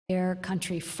their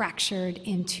country fractured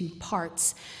into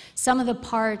parts. Some of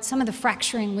the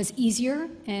fracturing was easier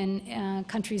in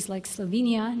countries like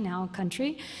Slovenia, now a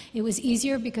country. It was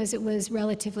easier because it was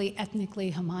relatively ethnically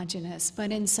homogeneous.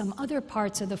 But in some other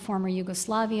parts of the former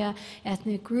Yugoslavia,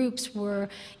 ethnic groups were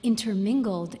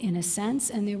intermingled in a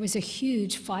sense, and there was a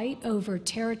huge fight over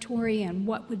territory and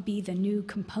what would be the new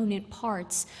component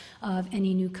parts of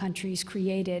any new countries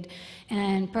created.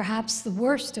 And perhaps the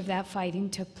worst of that fighting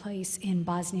took place in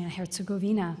Bosnia and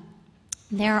Herzegovina.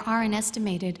 There are an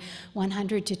estimated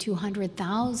 100 to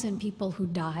 200,000 people who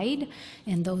died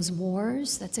in those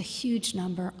wars. That's a huge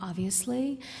number,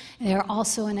 obviously. There are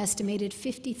also an estimated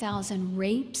 50,000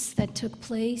 rapes that took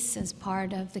place as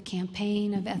part of the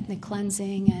campaign of ethnic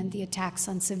cleansing and the attacks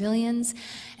on civilians.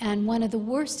 And one of the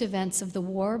worst events of the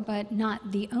war, but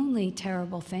not the only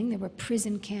terrible thing, there were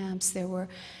prison camps, there were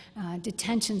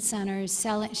detention centers,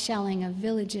 shelling of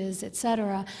villages,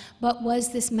 etc., but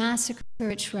was this massacre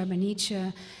at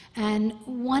Srebrenica. And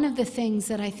one of the things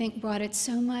that I think brought it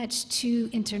so much to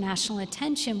international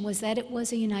attention was that it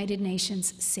was a United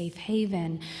Nations safe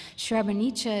haven.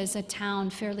 Srebrenica is a town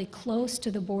fairly close to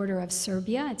the border of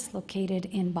Serbia. It's located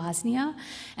in Bosnia,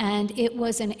 and it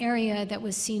was an area that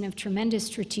was seen of tremendous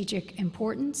strategic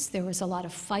importance. There was a lot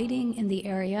of fighting in the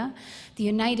area. The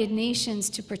United Nations,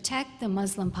 to protect the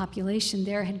Muslim population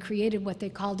there, had created what they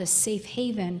called a safe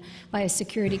haven by a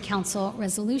Security Council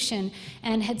resolution,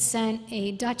 and had sent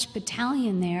a Dutch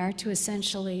battalion there to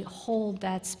essentially hold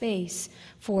that space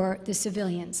for the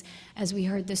civilians. As we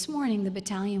heard this morning, the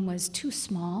battalion was too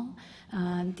small.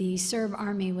 The Serb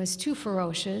army was too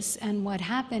ferocious, and what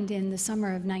happened in the summer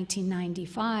of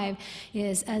 1995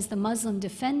 is, as the Muslim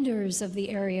defenders of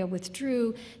the area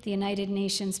withdrew, the United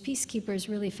Nations peacekeepers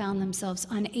really found themselves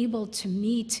unable to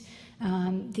meet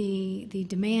the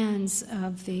demands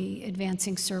of the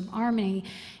advancing Serb army.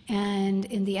 And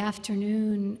in the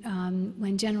afternoon,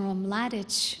 when General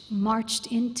Mladic marched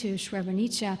into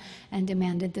Srebrenica and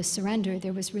demanded the surrender,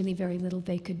 there was really very little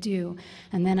they could do.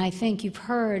 And then I think you've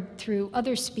heard through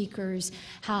other speakers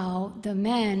how the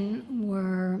men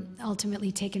were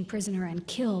ultimately taken prisoner and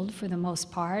killed for the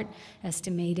most part,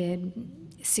 estimated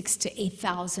 6,000 to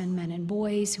 8,000 men and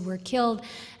boys who were killed,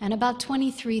 and about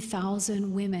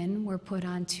 23,000 women were put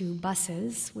onto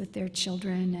buses with their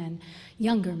children and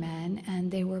younger men,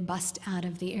 and they were bussed out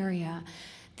of the area.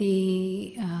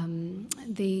 The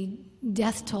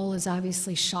death toll is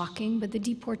obviously shocking, but the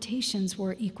deportations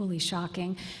were equally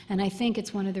shocking. And I think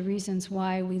it's one of the reasons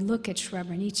why we look at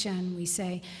Srebrenica and we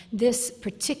say this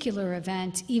particular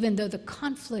event, even though the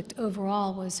conflict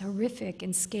overall was horrific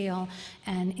in scale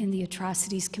and in the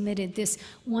atrocities committed, this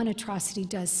one atrocity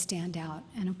does stand out.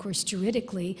 And of course,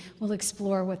 juridically, we'll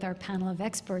explore with our panel of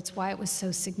experts why it was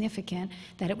so significant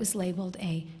that it was labeled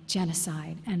a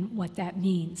genocide and what that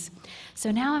means. So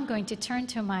now I'm going to turn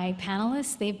to my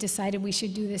panelists. They've decided we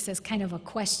should do this as kind of a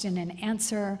question and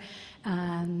answer,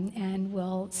 and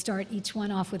we'll start each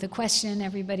one off with a question.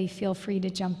 Everybody feel free to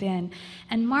jump in.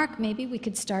 And Mark, maybe we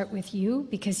could start with you,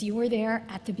 because you were there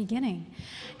at the beginning.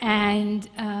 And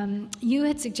you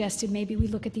had suggested maybe we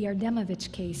look at the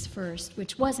Ardemovic case first,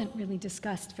 which wasn't really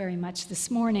discussed very much this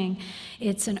morning.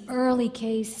 It's an early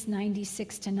case,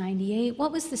 96 to 98.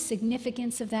 What was the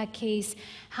significance of that case?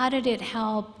 How did it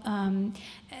help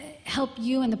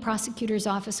you and the prosecutor's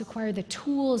office acquire the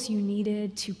tools you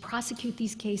needed to prosecute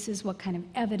these cases? What kind of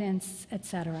evidence, et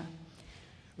cetera?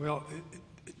 Well,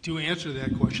 to answer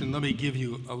that question, let me give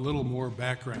you a little more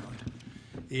background.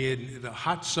 In the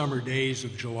hot summer days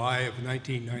of July of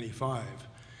 1995,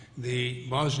 the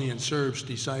Bosnian Serbs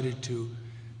decided to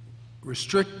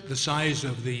restrict the size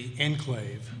of the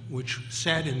enclave, which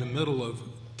sat in the middle of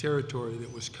territory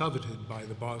that was coveted by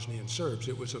the Bosnian Serbs.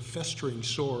 It was a festering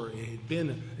sore. It had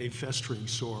been a festering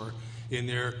sore in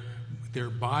their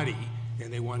body,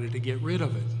 and they wanted to get rid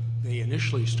of it. They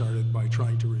initially started by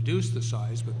trying to reduce the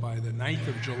size, but by the 9th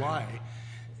of July,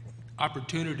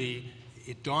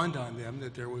 it dawned on them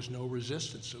that there was no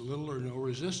resistance, little or no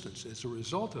resistance. As a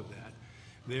result of that,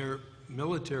 their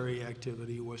military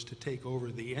activity was to take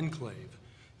over the enclave.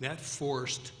 That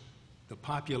forced the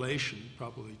population,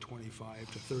 probably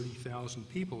 25 to 30,000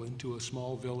 people, into a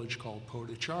small village called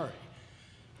Podachari.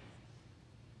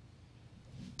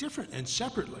 Different and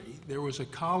separately, there was a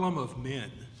column of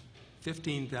men,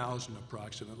 15,000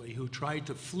 approximately, who tried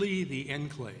to flee the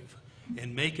enclave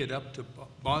and make it up to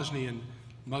Bosnian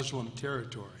Muslim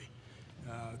territory.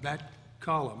 That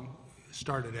column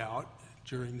started out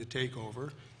during the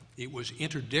takeover. It was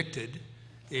interdicted,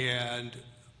 and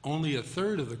only a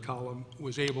third of the column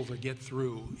was able to get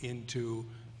through into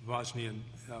Bosnian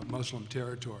Muslim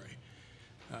territory.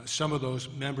 Some of those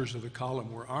members of the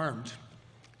column were armed.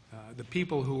 The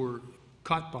people who were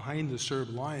caught behind the Serb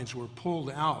lines were pulled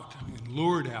out and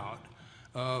lured out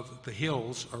of the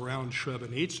hills around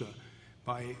Srebrenica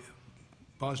by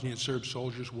Bosnian Serb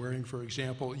soldiers wearing, for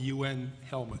example, UN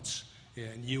helmets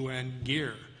and UN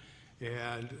gear.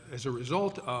 And as a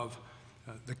result of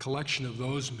the collection of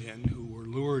those men who were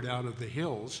lured out of the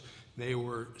hills, they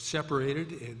were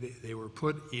separated and they were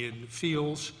put in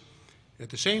fields. At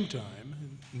the same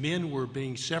time, men were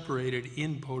being separated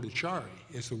in Podachari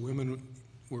as the women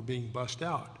were being bussed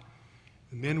out.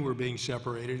 The men were being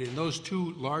separated, and those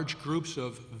two large groups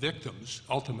of victims,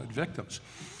 ultimate victims,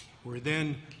 were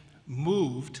then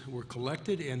moved, were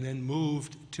collected and then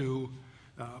moved to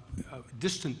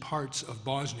distant parts of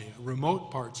Bosnia, remote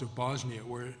parts of Bosnia,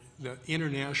 where the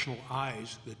international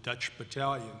eyes, the Dutch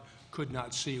battalion, could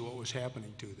not see what was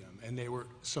happening to them, and they were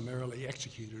summarily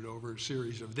executed over a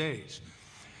series of days.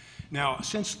 Now,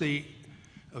 since the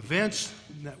events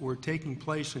that were taking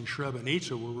place in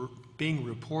Srebrenica were being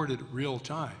reported real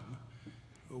time,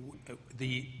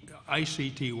 the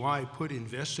ICTY put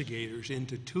investigators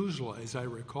into Tuzla, as I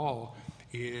recall,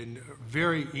 in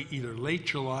either late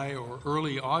July or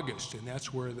early August, and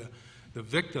that's where the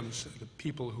victims, the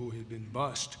people who had been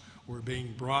bussed, were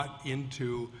being brought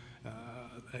into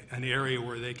an area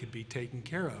where they could be taken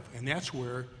care of. And that's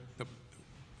where the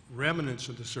remnants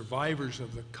of the survivors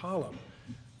of the column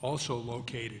also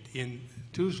located in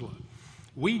Tuzla.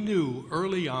 We knew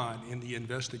early on in the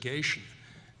investigation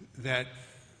that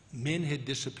men had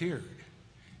disappeared,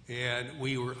 and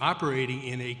we were operating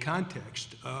in a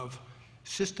context of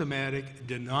systematic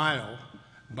denial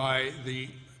by the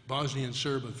Bosnian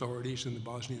Serb authorities and the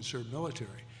Bosnian Serb military.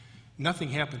 Nothing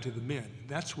happened to the men.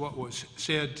 That's what was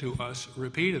said to us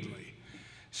repeatedly.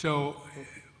 So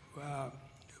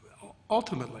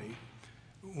ultimately,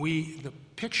 the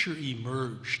picture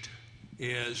emerged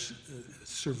as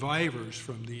survivors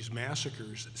from these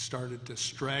massacres started to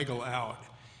straggle out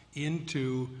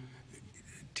into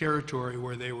territory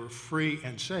where they were free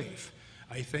and safe.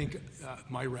 I think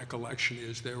my recollection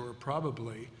is there were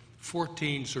probably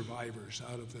 14 survivors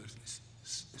out of the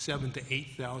 7,000 to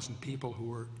 8,000 people who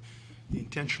were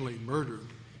intentionally murdered.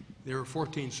 There were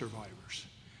 14 survivors.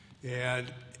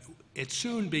 And it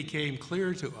soon became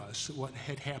clear to us what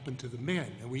had happened to the men.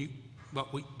 And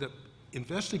the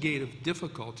investigative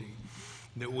difficulty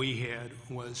that we had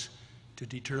was to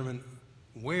determine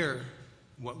where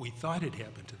what we thought had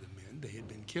happened to the men, they had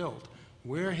been killed,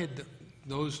 where had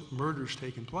those murders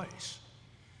taken place,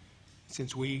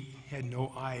 since we had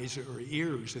no eyes or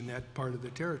ears in that part of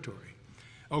the territory.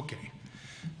 Okay.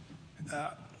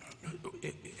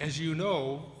 As you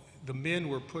know, the men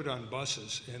were put on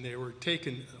buses and they were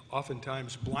taken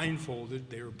oftentimes blindfolded.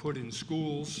 They were put in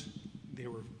schools. They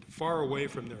were far away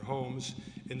from their homes,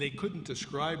 and they couldn't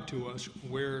describe to us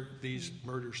where these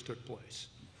murders took place.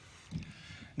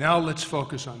 Now let's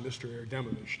focus on Mr.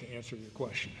 Erdemovic to answer your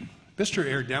question. Mr.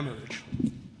 Erdemovic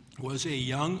was a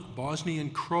young Bosnian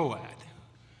Croat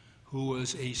who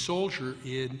was a soldier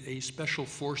in a special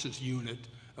forces unit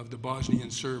of the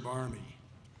Bosnian Serb army.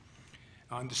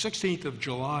 On the 16th of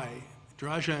July,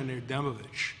 Dražan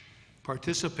Erdemovic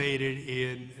participated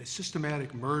in a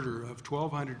systematic murder of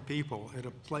 1,200 people at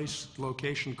a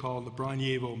location called the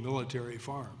Branjevo Military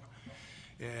Farm.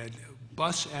 And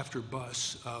bus after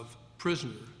bus of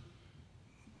prisoner,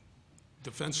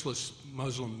 defenseless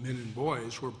Muslim men and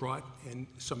boys were brought and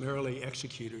summarily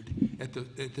executed at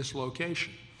this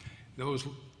location. Those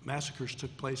massacres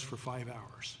took place for 5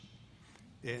 hours.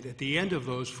 And at the end of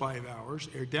those 5 hours,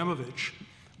 Erdemovic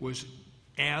was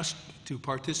asked to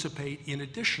participate in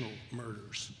additional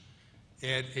murders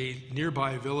at a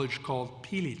nearby village called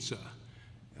Pilica,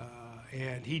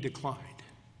 and he declined.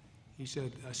 He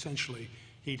said essentially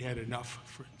he'd had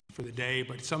enough for the day,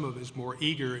 but some of his more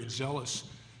eager and zealous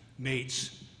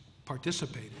mates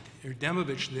participated.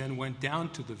 Erdemovic then went down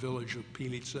to the village of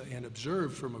Pilica and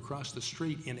observed from across the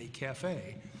street in a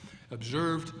cafe,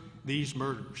 observed these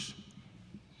murders.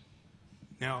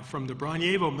 Now, from the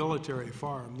Branjevo military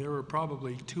farm, there were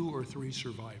probably 2 or 3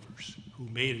 survivors who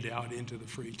made it out into the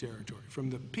free territory. From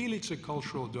the Pilica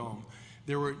Cultural Dome,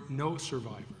 there were no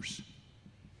survivors.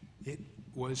 It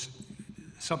was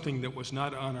something that was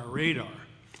not on our radar.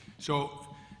 So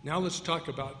now let's talk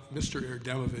about Mr.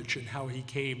 Erdemovic and how he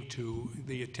came to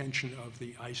the attention of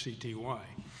the ICTY.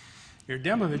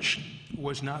 Erdemovic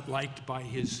was not liked by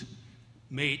his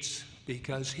mates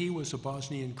because he was a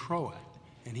Bosnian Croat,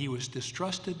 and he was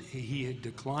distrusted. He had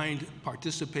declined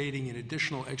participating in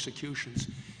additional executions,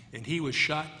 and he was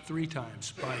shot 3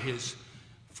 times by his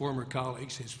former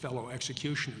colleagues, his fellow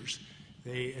executioners,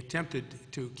 They attempted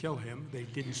to kill him. They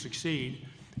didn't succeed.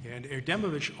 And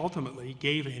Erdemovich ultimately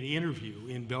gave an interview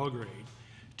in Belgrade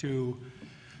to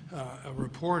a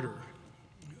reporter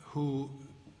who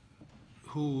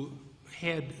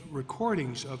had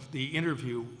recordings of the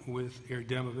interview with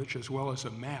Erdemovich as well as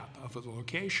a map of the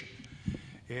location.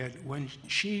 And when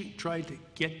she tried to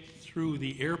get through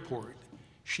the airport,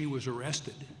 she was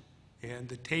arrested, and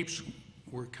the tapes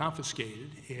were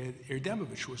confiscated, and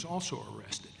Erdemovich was also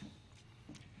arrested.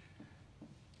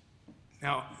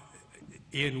 Now,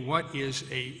 in what is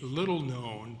a little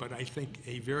known, but I think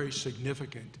a very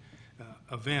significant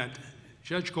event,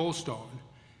 Judge Goldstone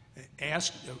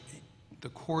asked the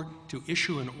court to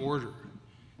issue an order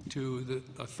to the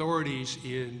authorities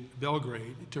in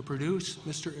Belgrade to produce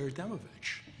Mr.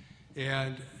 Erdemovich.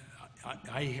 And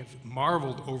I have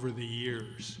marveled over the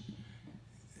years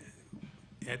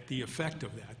at the effect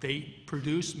of that. They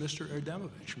produced Mr.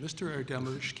 Erdemovich. Mr.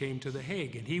 Erdemovich came to The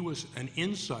Hague, and he was an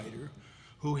insider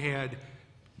who had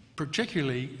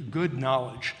particularly good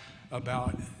knowledge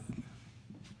about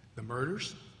the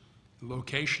murders, the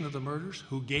location of the murders,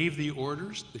 who gave the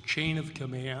orders, the chain of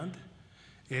command,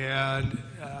 and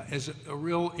as a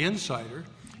real insider,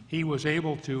 he was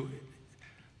able to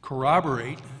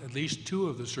corroborate at least two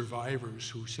of the survivors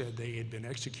who said they had been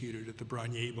executed at the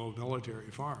Braniewo military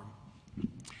farm.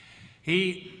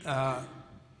 He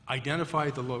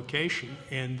identified the location,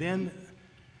 and then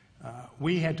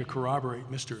we had to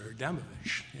corroborate Mr.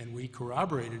 Erdemovich, and we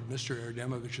corroborated Mr.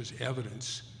 Erdemovich's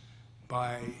evidence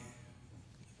by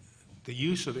the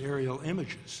use of aerial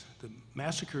images. The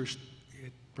massacres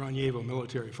at Braniewo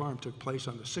military farm took place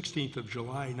on the 16th of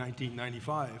July,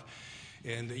 1995,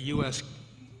 and the U.S.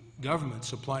 government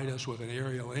supplied us with an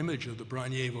aerial image of the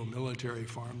Braniewo military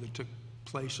farm that took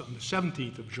place on the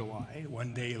 17th of July,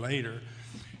 one day later.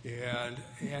 And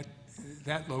at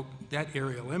that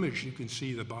aerial image, you can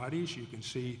see the bodies, you can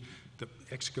see the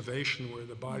excavation where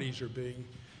the bodies are being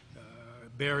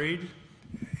buried,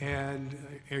 and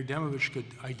Erdemovich could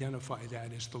identify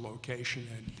that as the location,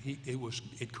 and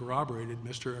it corroborated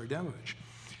Mr. Erdemovich.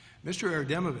 Mr.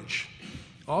 Erdemovich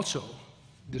also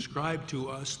described to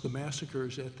us the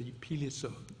massacres at the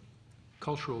Pilica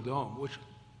Cultural Dome, which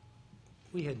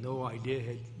we had no idea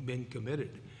had been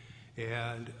committed.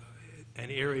 And an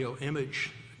aerial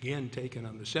image, again taken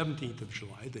on the 17th of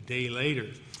July, the day later,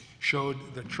 showed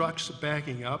the trucks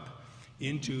backing up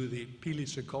into the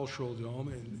Pilica Cultural Dome,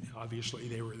 and obviously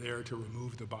they were there to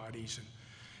remove the bodies.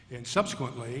 And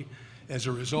subsequently, as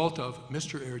a result of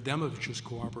Mr. Erdemovich's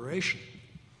cooperation,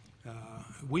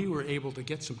 we were able to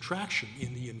get some traction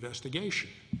in the investigation.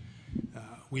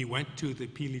 We went to the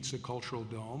Pilica Cultural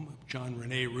Dome. John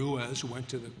Rene Ruiz went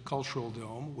to the Cultural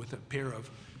Dome with a pair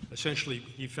of, essentially,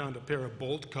 he found a pair of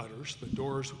bolt cutters. The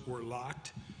doors were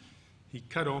locked. He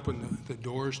cut open the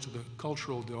doors to the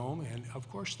Cultural Dome, and of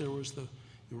course there was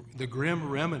the grim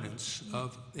remnants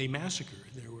of a massacre.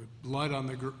 There were blood on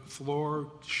the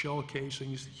floor, shell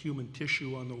casings, human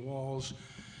tissue on the walls.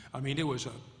 I mean, it was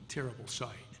a terrible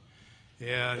sight.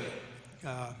 And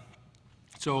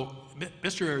so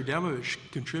Mr. Erdemovich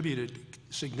contributed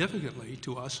significantly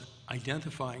to us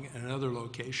identifying another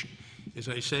location. As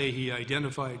I say, he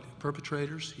identified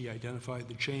perpetrators, he identified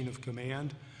the chain of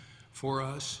command for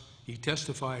us. He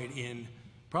testified in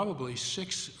probably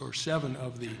 6 or 7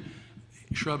 of the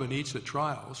Srebrenica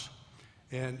trials.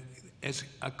 And as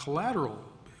a collateral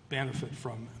benefit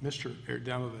from Mr.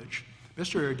 Erdemovich,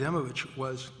 Mr. Erdemovich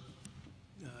was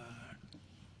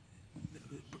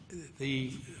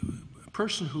the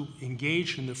person who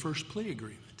engaged in the first plea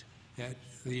agreement at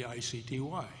the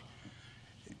ICTY.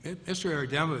 Mr.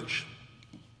 Erdemovich,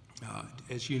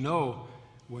 as you know,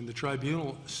 when the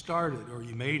tribunal started, or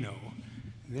you may know,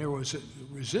 there was a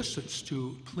resistance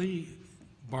to plea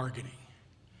bargaining.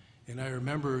 And I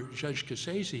remember Judge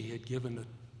Cassese had given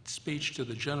a speech to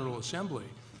the General Assembly,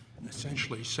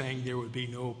 essentially saying there would be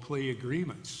no plea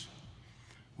agreements.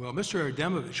 Well, Mr.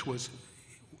 Erdemovich was,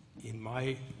 in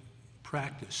my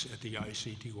practice at the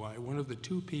ICTY, one of the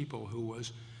 2 people who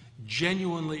was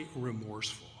genuinely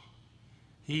remorseful.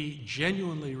 He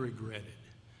genuinely regretted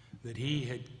that he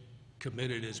had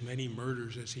committed as many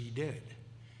murders as he did.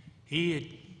 He had,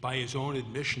 by his own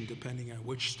admission, depending on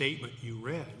which statement you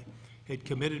read, had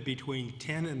committed between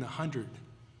 10 and 100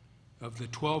 of the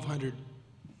 1,200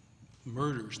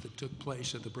 murders that took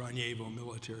place at the Braniewo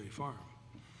military farm.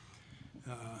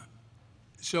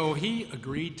 So he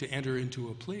agreed to enter into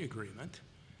a plea agreement.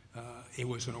 It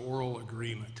was an oral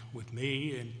agreement with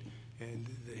me and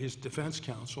his defense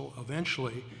counsel.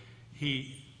 Eventually,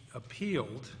 he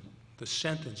appealed the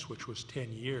sentence, which was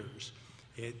 10 years,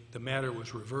 The matter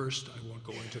was reversed. I won't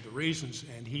go into the reasons.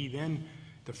 And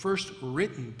the first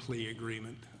written plea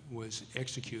agreement was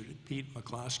executed. Pete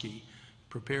McCloskey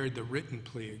prepared the written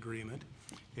plea agreement.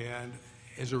 And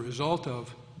as a result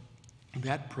of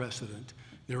that precedent,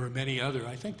 there were many other,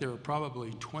 I think there were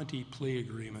probably 20 plea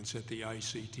agreements at the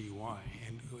ICTY.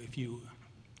 And if you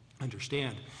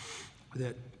understand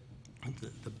that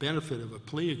the benefit of a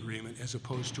plea agreement as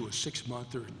opposed to a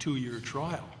 6-month or 2-year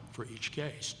trial for each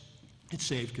case, it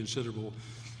saved considerable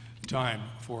time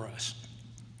for us.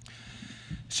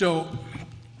 So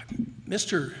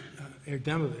Mr.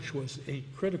 Erdemovich was a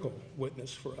critical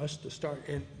witness for us to start.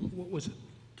 And what was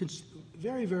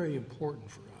very, very important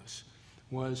for us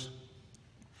was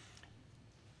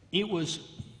it was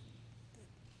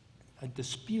a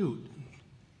dispute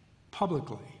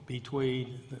publicly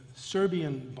between the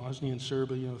Bosnian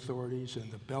Serbian authorities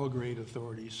and the Belgrade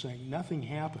authorities saying nothing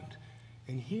happened.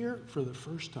 And here, for the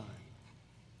first time,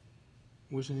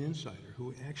 was an insider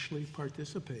who actually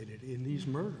participated in these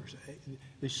murders.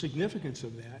 The significance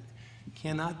of that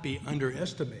cannot be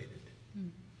underestimated.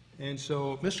 And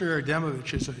so Mr.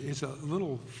 Erdemovich is a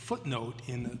little footnote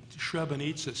in the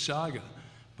Srebrenica saga,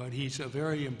 but he's a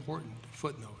very important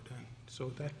footnote. And so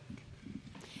that.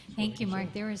 Thank you,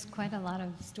 Mark. There was quite a lot of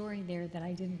story there that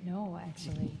I didn't know,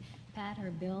 actually. Pat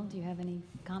or Bill, do you have any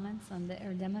comments on the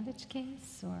Erdemovich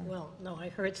case? Or? Well, no, I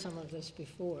heard some of this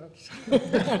before,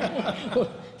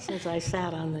 since I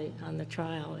sat on the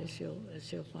trial, as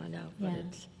you'll find out.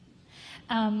 But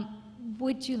yeah.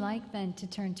 Would you like then to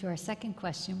turn to our second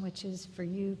question, which is for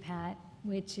you, Pat,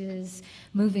 which is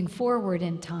moving forward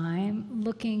in time,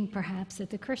 looking perhaps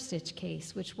at the Krstić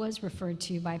case, which was referred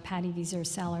to by Patty Vizer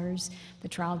Sellers, the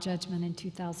trial judgment in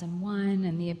 2001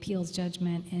 and the appeals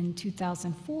judgment in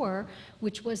 2004,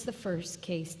 which was the first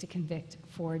case to convict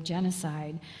for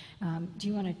genocide. Do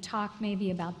you want to talk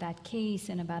maybe about that case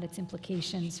and about its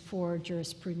implications for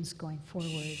jurisprudence going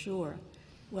forward? Sure.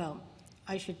 Well,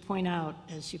 I should point out,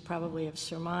 as you probably have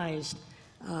surmised,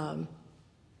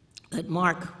 that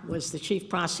Mark was the chief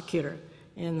prosecutor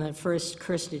in the first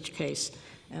Krstić case,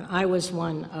 and I was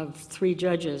one of 3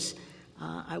 judges.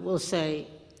 I will say,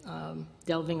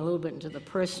 delving a little bit into the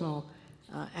personal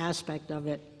aspect of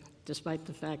it, despite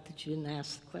the fact that you didn't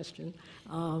ask the question,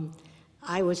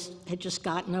 I had just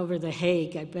gotten over The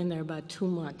Hague. I'd been there about 2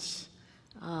 months,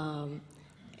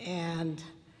 and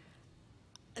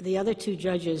the other 2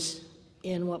 judges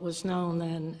in what was known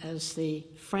then as the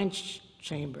French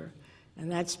chamber.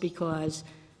 And that's because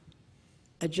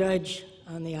a judge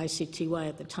on the ICTY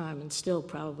at the time, and still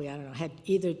probably, I don't know, had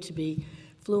either to be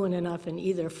fluent enough in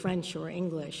either French or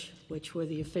English, which were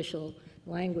the official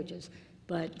languages.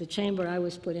 But the chamber I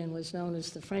was put in was known as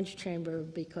the French chamber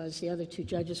because the other 2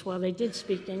 judges, while they did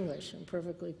speak English and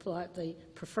perfectly polite, they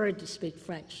preferred to speak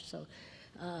French. So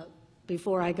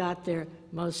before I got there,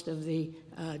 most of the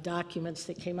documents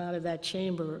that came out of that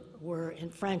chamber were in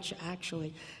French,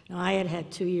 actually. Now, I had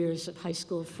had 2 years of high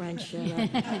school French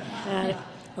at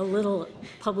a little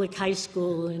public high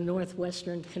school in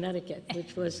northwestern Connecticut,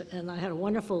 and I had a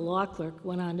wonderful law clerk,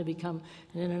 went on to become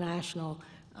an international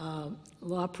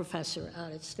law professor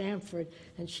out at Stanford,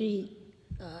 and she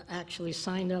actually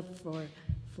signed up for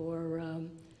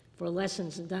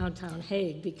lessons in downtown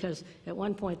Hague, because at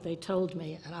one point they told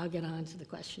me, and I'll get on to the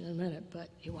question in a minute, but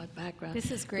you want background. This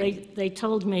is great. They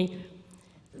told me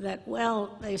that,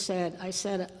 well, I said,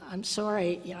 I'm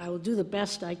sorry, I will do the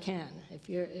best I can.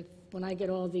 When I get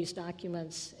all these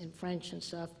documents in French and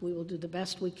stuff, we will do the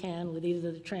best we can with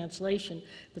either the translation,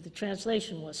 but the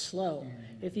translation was slow.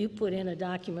 If you put in a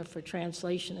document for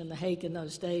translation in The Hague in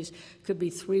those days, it could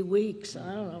be 3 weeks,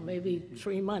 I don't know, maybe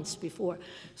 3 months before.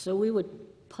 So we would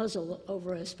puzzle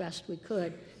over as best we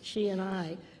could, she and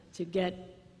I, to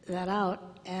get that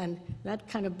out, and that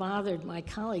kind of bothered my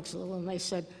colleagues a little, and they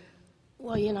said,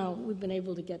 well, we've been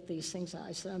able to get these things out.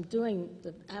 I said, I'm doing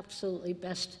the absolutely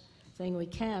best thing we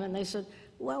can, and they said,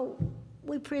 well,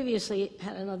 we previously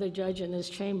had another judge in this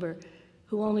chamber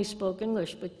who only spoke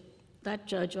English, but that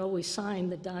judge always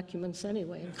signed the documents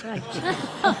anyway in French.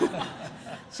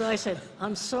 So I said,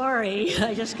 I'm sorry,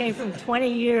 I just came from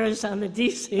 20 years on the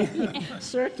D.C.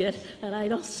 circuit, and I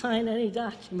don't sign any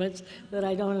documents that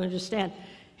I don't understand.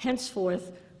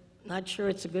 Henceforth, not sure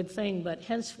it's a good thing, but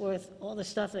henceforth, all the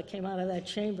stuff that came out of that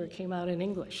chamber came out in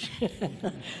English.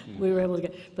 We were able to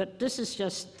get, but this is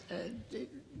just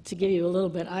to give you a little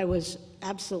bit. I was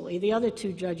absolutely, the other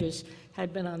 2 judges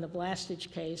had been on the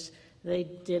Blastich case. They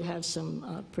did have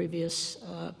some previous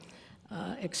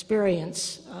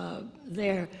experience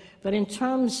there. But in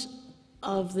terms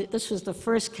of this was the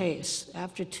first case.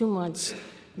 After 2 months,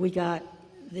 we got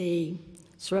the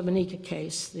Srebenica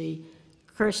case, the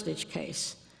Kirstich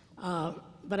case.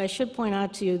 But I should point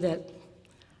out to you that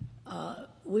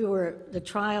the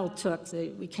trial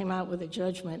we came out with a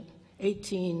judgment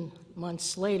 18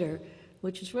 months later,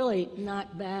 which is really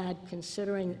not bad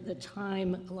considering the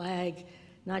time lag,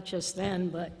 not just then,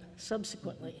 but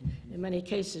subsequently in many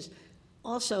cases.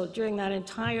 Also, during that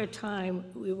entire time,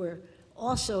 we were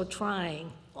also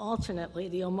trying alternately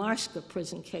the Omarska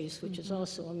prison case, which is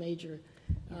also a major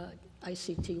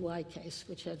ICTY case,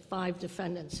 which had 5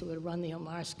 defendants who had run the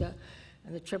Omarska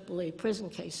and the AAA prison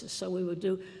cases. So we would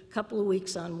do a couple of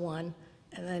weeks on one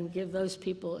and then give those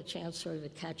people a chance sort of to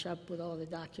catch up with all the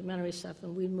documentary stuff,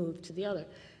 and we'd move to the other.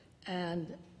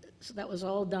 And so that was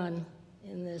all done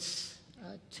in this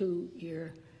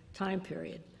 2-year time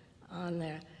period on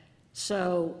there.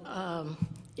 So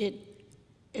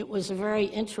it was a very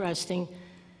interesting,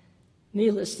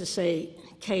 needless to say,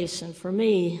 case, and for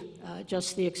me,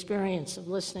 just the experience of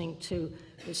listening to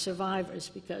the survivors,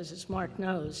 because as Mark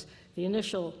knows, the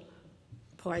initial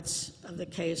parts of the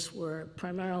case were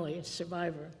primarily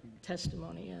survivor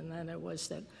testimony, and then there was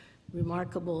that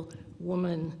remarkable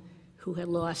woman who had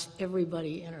lost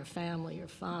everybody in her family, her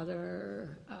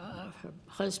father, her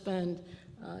husband,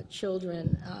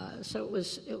 children. So it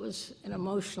was an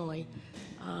emotionally,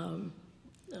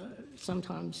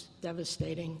 sometimes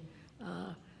devastating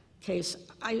case.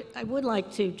 I would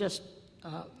like to just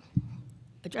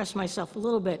address myself a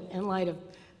little bit in light of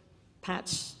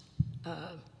Pat's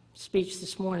speech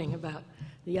this morning about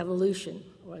the evolution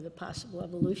or the possible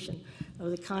evolution of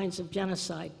the kinds of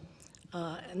genocide.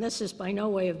 And this is by no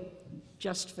way of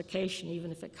justification,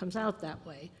 even if it comes out that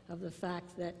way, of the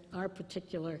fact that our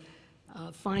particular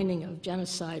finding of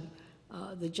genocide,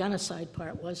 the genocide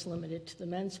part was limited to the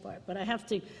men's part. But I have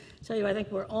to tell you, I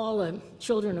think we're all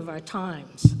children of our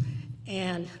times.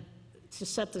 And to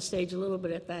set the stage a little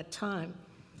bit at that time,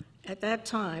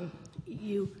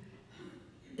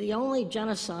 the only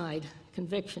genocide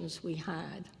convictions we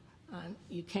had,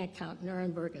 you can't count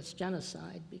Nuremberg as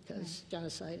genocide because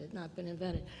genocide had not been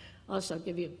invented. Also, I'll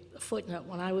give you a footnote.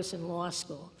 When I was in law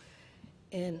school,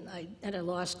 I entered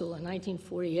law school in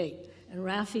 1948, and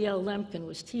Raphael Lemkin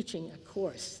was teaching a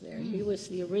course there. He was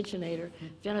the originator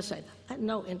of genocide. I had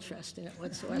no interest in it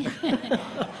whatsoever.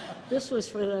 This was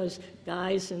for those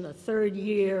guys in the 3rd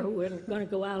year who were going to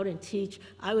go out and teach.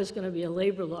 I was going to be a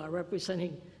labor lawyer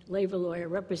representing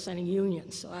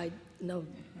unions, so I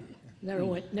never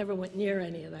went near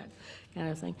any of that kind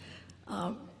of thing.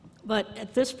 But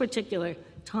at this particular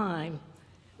time,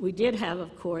 we did have,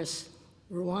 of course,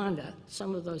 Rwanda,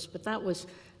 some of those, but that was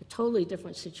a totally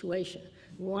different situation.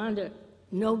 Rwanda,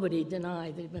 nobody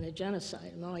denied there'd been a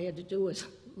genocide, and all you had to do was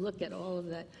look at all of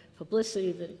that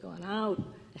publicity that had gone out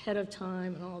ahead of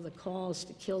time and all the calls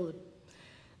to kill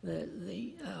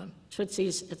the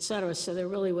Tutsis, et cetera, so there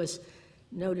really was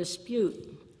no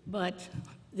dispute. But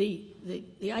the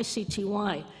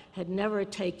ICTY had never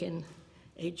taken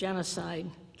a genocide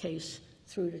case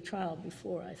through to trial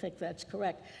before. I think that's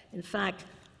correct. In fact,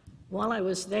 while I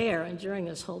was there and during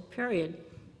this whole period,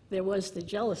 there was the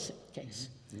Jelisik case.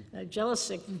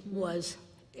 Jelisik was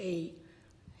a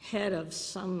head of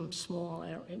some small,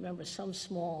 I don't remember, some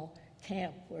small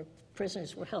camp where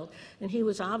prisoners were held. And he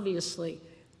was obviously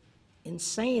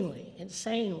insane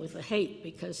with the hate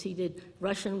because he did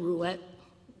Russian roulette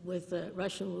with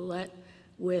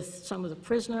some of the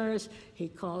prisoners. He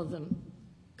called them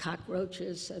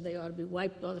cockroaches, said they ought to be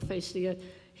wiped off the face of the earth.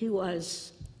 He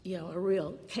was, a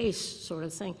real case sort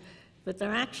of thing. But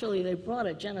they brought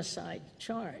a genocide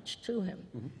charge to him.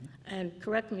 And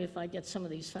correct me if I get some of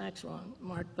these facts wrong,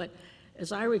 Mark, but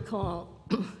as I recall,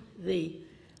 the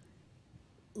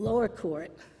lower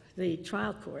court, the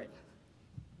trial court,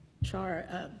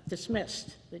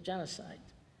 dismissed the genocide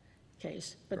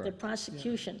case, but the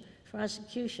prosecution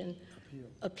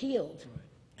appealed.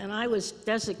 And I was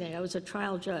designated, I was a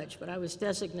trial judge, but I was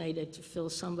designated to fill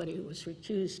somebody who was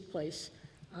recused place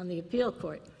on the appeal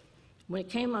court. When it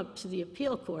came up to the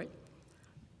appeal court,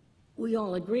 we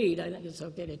all agreed, I think it's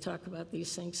okay to talk about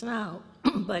these things now,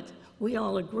 but we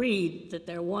all agreed that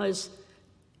there was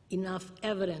enough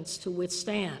evidence to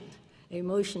withstand a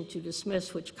motion to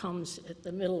dismiss, which comes at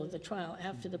the middle of the trial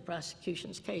after the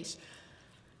prosecution's case.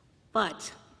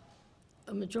 But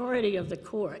a majority of the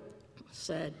court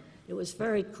said it was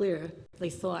very clear they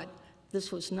thought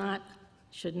this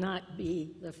should not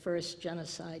be the first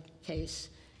genocide case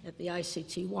at the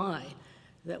ICTY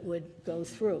that would go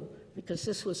through, because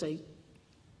this was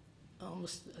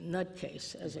almost a nut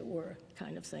case, as it were,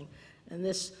 kind of thing. And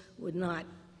this would not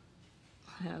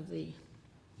have the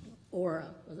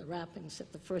aura or the wrappings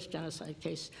at the first genocide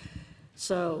case.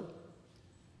 So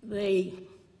they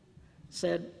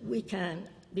said, we can,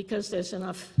 because there's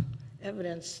enough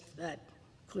evidence that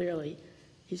clearly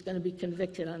he's going to be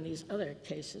convicted on these other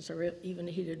cases, or even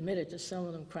he'd admitted to some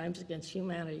of them crimes against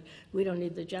humanity, we don't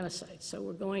need the genocide. So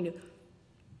we're going to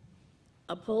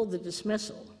uphold the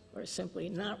dismissal or simply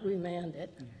not remand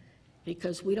it,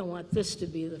 because we don't want this to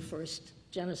be the first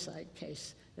genocide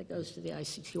case that goes to the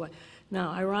ICTY.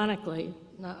 Now, ironically,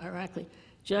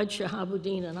 Judge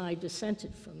Shahabuddin and I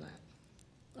dissented from that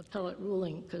appellate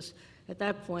ruling, because at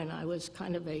that point I was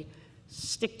kind of a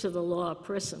stick-to-the-law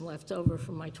person left over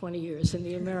from my 20 years in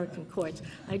the American courts.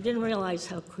 I didn't realize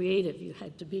how creative you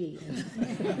had to be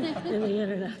in the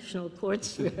international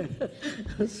courts.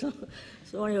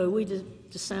 So anyway, we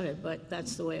dissented, but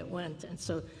that's the way it went. And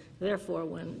so therefore,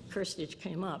 when Kirstich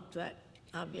came up, that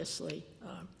obviously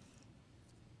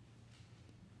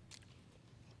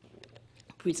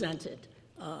presented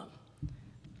a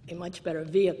much better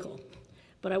vehicle.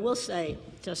 But I will say,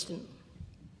 just in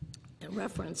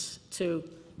reference to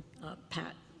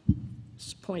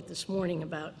Pat's point this morning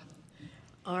about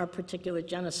our particular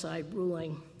genocide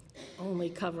ruling only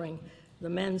covering the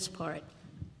men's part,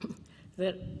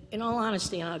 that in all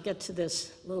honesty, and I'll get to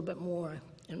this a little bit more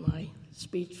in my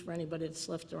speech for anybody that's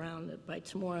left around by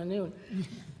tomorrow noon,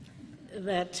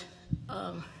 that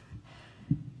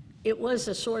it was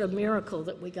a sort of miracle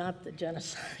that we got the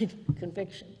genocide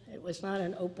conviction. It was not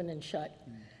an open and shut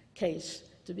case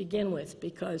to begin with,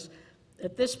 because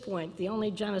at this point, the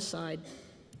only genocide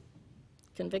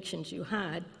convictions you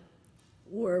had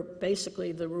were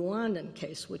basically the Rwandan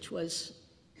case, which was,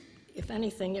 if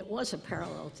anything, it was a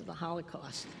parallel to the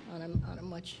Holocaust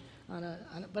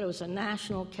but it was a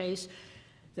national case.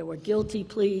 There were guilty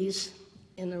pleas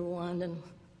in the Rwandan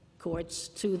courts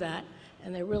to that,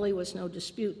 and there really was no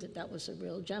dispute that that was a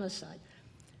real genocide.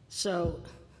 So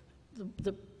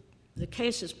the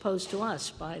cases posed to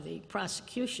us by the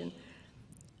prosecution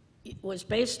was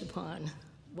based upon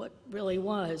what really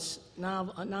was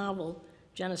a novel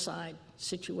genocide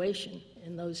situation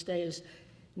in those days,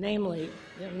 namely,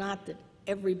 not that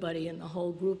everybody in the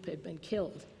whole group had been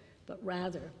killed, but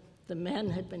rather the men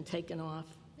had been taken off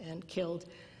and killed,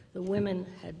 the women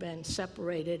had been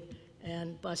separated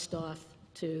and bussed off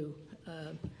to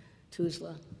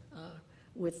Tuzla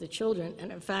with the children.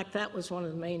 And in fact, that was one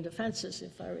of the main defenses,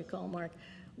 if I recall, Mark,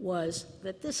 was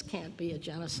that this can't be a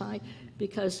genocide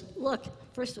because, look,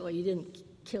 first of all, you didn't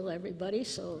kill everybody,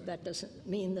 so that doesn't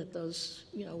mean that those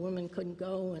women couldn't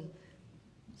go and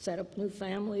set up new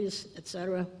families, et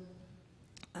cetera,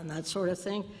 and that sort of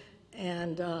thing.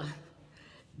 And,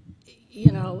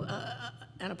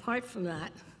 and apart from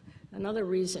that, another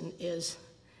reason is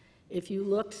if you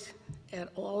looked at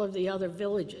all of the other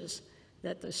villages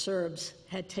that the Serbs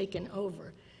had taken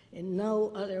over, in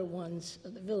no other ones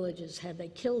of the villages had they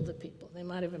killed the people. They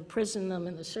might have imprisoned them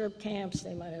in the Serb camps,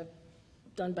 they might have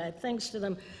done bad things to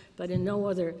them, but in no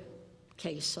other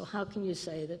case. So how can you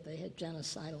say that they had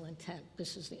genocidal intent?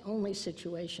 This is the only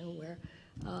situation where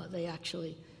they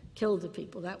actually killed the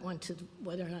people. That went to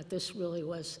whether or not this really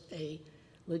was a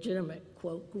legitimate,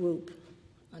 quote, group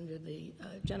under the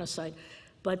genocide.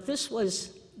 But this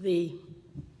was the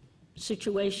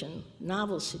situation,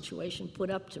 novel situation, put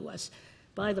up to us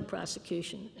by the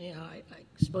prosecution. I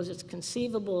suppose it's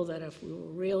conceivable that if we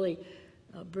were really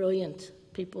brilliant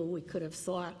people, we could have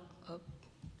thought of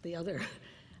the other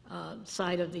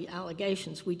side of the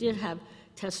allegations. We did have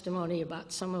testimony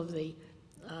about some of the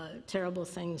terrible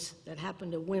things that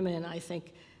happened to women, I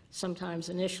think, sometimes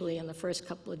initially in the first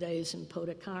couple of days in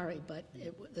Podakari, but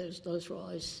those were all,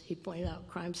 as he pointed out,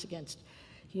 crimes against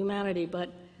humanity. But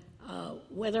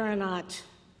whether or not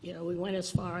we went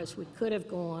as far as we could have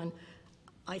gone,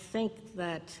 I think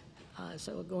that,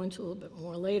 so we'll go into a little bit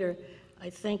more later, I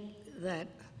think that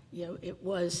it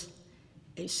was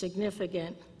a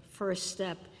significant first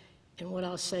step in what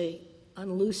I'll say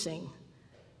unloosing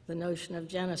the notion of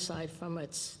genocide from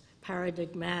its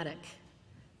paradigmatic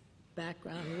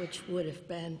background, which would have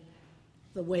been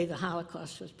the way the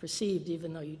Holocaust was perceived,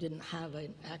 even though you didn't have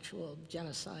an actual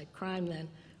genocide crime then,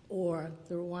 or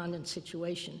the Rwandan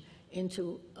situation,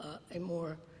 into a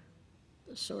more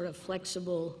sort of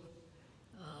flexible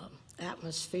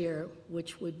atmosphere,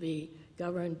 which would be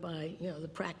governed by the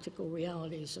practical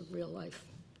realities of real life.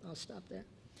 I'll stop there.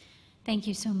 Thank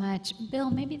you so much. Bill,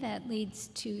 maybe that leads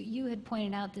to, you had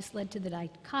pointed out this led to the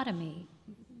dichotomy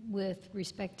with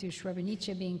respect to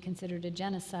Srebrenica being considered a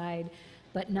genocide,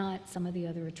 but not some of the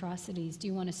other atrocities. Do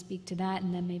you want to speak to that,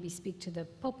 and then maybe speak to the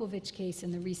Popovich case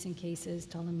and the recent cases,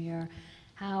 Tolomir?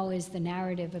 How is the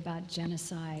narrative about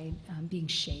genocide being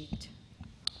shaped?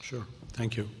 Sure,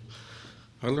 thank you.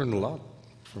 I learned a lot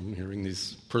from hearing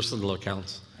these personal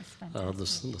accounts. That's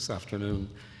this afternoon.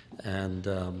 And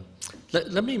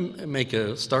let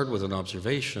me start with an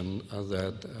observation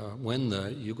that when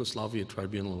the Yugoslavia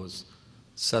Tribunal was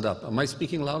set up, am I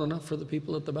speaking loud enough for the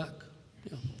people at the back?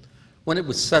 Yeah. When it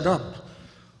was set up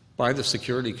by the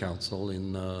Security Council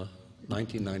in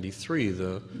 1993,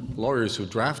 the lawyers who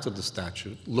drafted the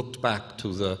statute looked back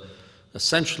to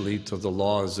essentially to the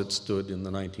law as it stood in the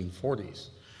 1940s,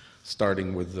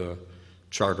 starting with the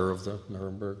charter of the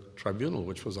Nuremberg Tribunal,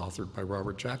 which was authored by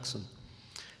Robert Jackson.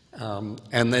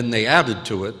 And then they added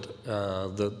to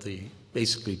it,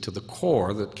 basically to the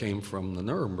core that came from the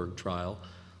Nuremberg trial,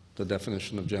 the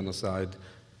definition of genocide,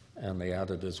 and they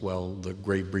added as well the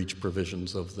grave breach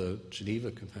provisions of the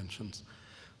Geneva Conventions.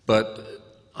 But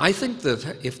I think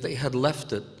that if they had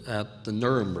left it at the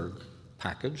Nuremberg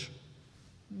package,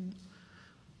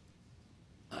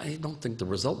 I don't think the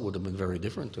result would have been very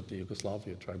different at the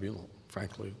Yugoslavia Tribunal,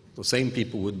 frankly. The same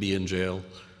people would be in jail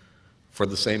for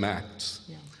the same acts,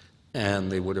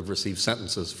 and they would have received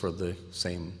sentences for the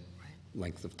same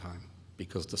length of time,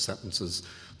 because the sentences,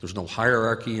 there's no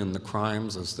hierarchy in the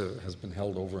crimes, as has been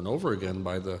held over and over again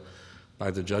by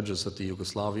the judges at the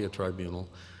Yugoslavia Tribunal,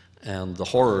 and the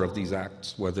horror of these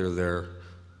acts, whether they're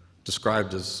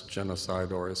described as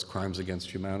genocide or as crimes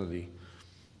against humanity,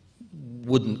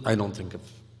 I don't think, have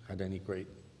had any great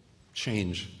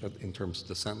change in terms of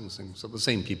the sentencing. So the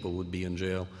same people would be in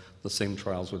jail, the same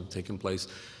trials would have taken place.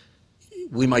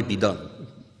 We might be done.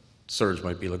 Serge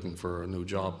might be looking for a new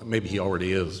job. Maybe he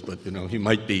already is, but you know, he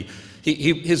might be.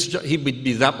 He would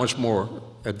be that much more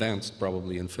advanced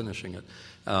probably in finishing it.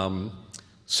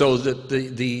 So that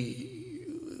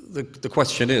the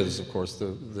question is, of course,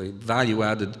 the value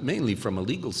added mainly from a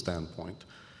legal standpoint,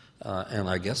 and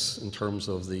I guess in terms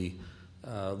of the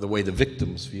way the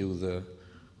victims view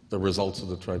the results of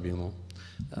the tribunal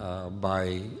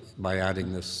by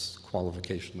adding this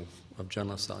qualification of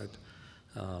genocide.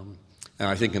 And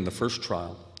I think in the first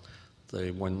trial,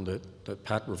 the one that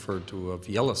Pat referred to of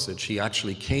Jelačić, he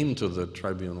actually came to the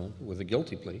tribunal with a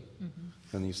guilty plea.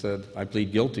 And he said, I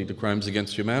plead guilty to crimes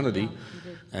against humanity.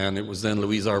 And it was then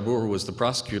Louise Arbour, who was the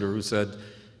prosecutor, who said,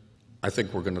 I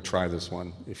think we're going to try this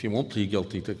one. If you won't plead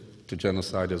guilty to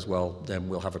genocide as well, then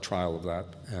we'll have a trial of that.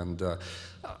 And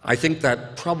I think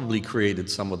that probably created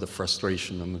some of the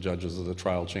frustration in the judges of the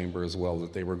trial chamber as well,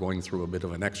 that they were going through a bit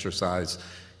of an exercise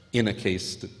in a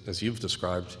case, that, as you've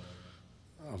described,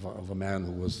 of a man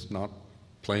who was not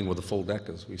playing with a full deck,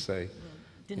 as we say.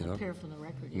 Didn't appear from the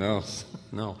record. No,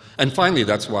 no. And finally,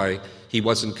 that's why he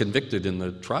wasn't convicted in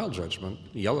the trial judgment,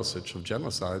 Jelačić, of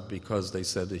genocide, because they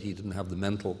said that he didn't have the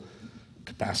mental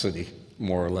capacity,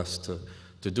 more or less,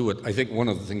 to do it. I think one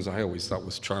of the things I always thought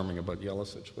was charming about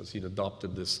Jelačić was he'd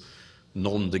adopted this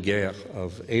nom de guerre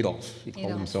of Adolf. He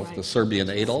called himself the Serbian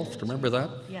Adolf. Do you remember that?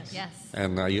 Yes. Yes.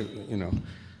 And, you know,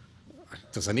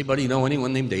 does anybody know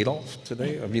anyone named Adolf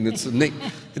today? I mean, it's a name.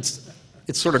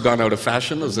 It's sort of gone out of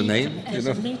fashion as a name. There's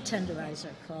a meat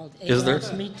tenderizer called Is there?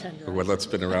 Adolf's Meat Tenderizer. Well, that's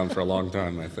been around for a long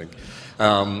time, I think.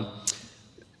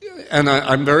 And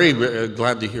I'm very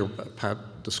glad to hear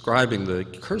Pat describing the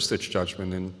Krstić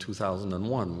judgment in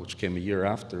 2001, which came a year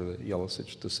after the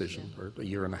Jelačić decision, or a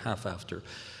year and a half after,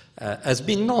 as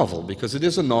being novel, because it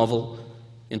is a novel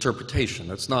interpretation.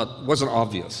 Wasn't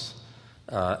obvious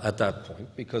at that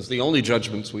point, because the only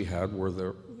judgments we had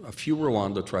were a few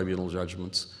Rwanda tribunal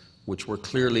judgments, which were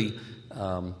clearly,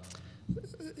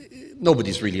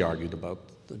 nobody's really argued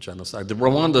about the genocide. The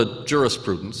Rwanda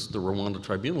jurisprudence, the Rwanda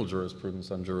tribunal jurisprudence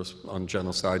on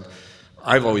genocide,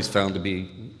 I've always found to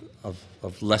be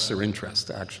of lesser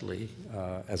interest, actually,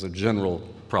 as a general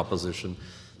proposition,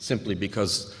 simply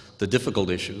because the difficult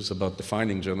issues about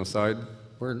defining genocide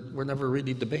were never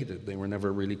really debated. They were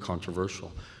never really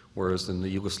controversial, whereas in the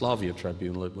Yugoslavia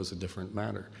tribunal, it was a different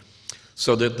matter.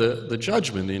 So that the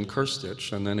judgment in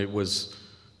Krstić, and then it was,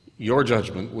 your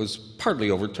judgment was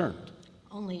partly overturned.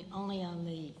 Only on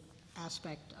the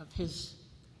aspect of his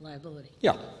liability.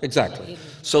 Yeah, exactly.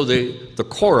 So the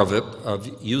core of it,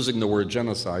 of using the word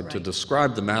genocide to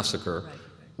describe the massacre,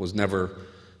 has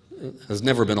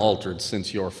never been altered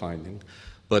since your finding.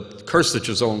 But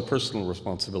Krstić's own personal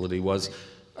responsibility was,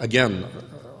 again,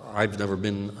 I've never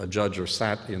been a judge or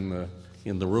sat in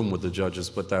the room with the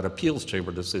judges, but that appeals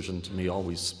chamber decision to me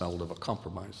always smelled of a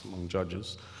compromise among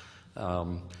judges,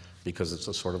 because it's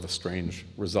a sort of a strange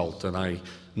result. And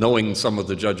knowing some of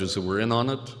the judges who were in on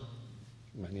it,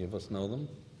 many of us know them,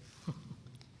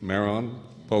 Maron,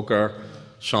 Pokar,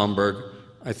 Schomburg,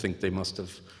 I think they must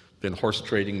have been horse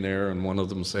trading there, and one of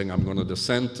them saying, I'm going to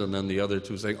dissent, and then the other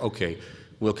two saying, okay,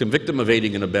 we'll convict him of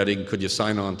aiding and abetting, could you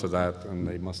sign on to that? And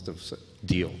they must have said,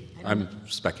 deal. I'm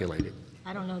speculating.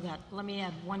 I don't know that. Let me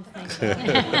add one thing.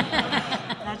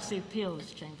 That's the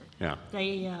appeals chamber. Yeah.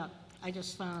 They, I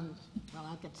just found, well,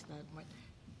 I'll get to that.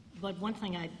 But one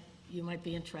thing you might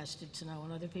be interested to know,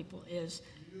 and other people, is,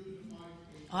 oh,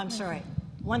 I'm sorry.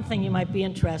 One thing you might be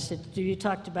interested, you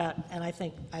talked about, and I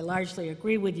think I largely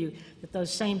agree with you, that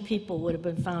those same people would have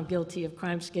been found guilty of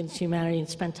crimes against humanity and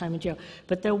spent time in jail.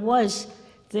 But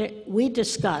we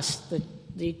discussed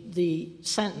the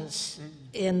sentence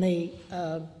in the...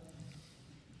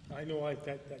 I know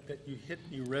that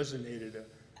you resonated.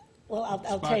 Well,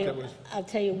 I'll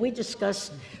tell you, we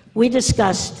discussed,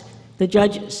 the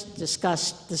judges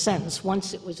discussed the sentence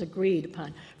once it was agreed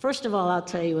upon. First of all, I'll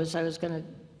tell you, as I was going to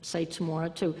say tomorrow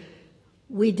too,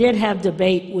 we did have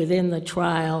debate within the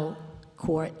trial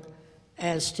court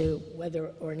as to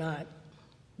whether or not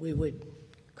we would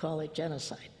call it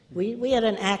genocide. We had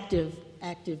an active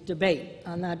debate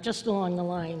on that, just along the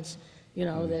lines, you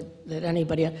know, that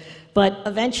anybody, but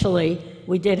eventually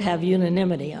we did have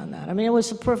unanimity on that. I mean, it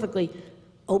was a perfectly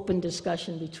open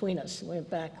discussion between us. We went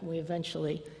back and we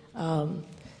eventually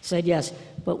said yes.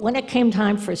 But when it came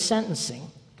time for sentencing,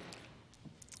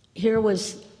 here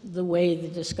was the way the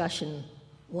discussion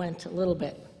went a little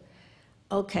bit.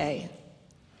 Okay,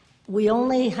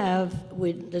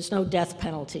 there's no death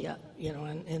penalty, you know,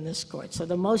 in this court. So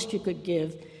the most you could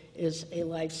give is a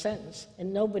life sentence.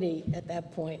 And nobody at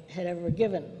that point had ever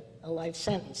given a life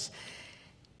sentence.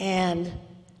 And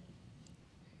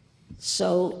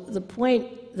so the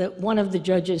point that one of the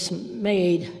judges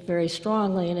made very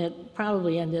strongly, and it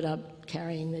probably ended up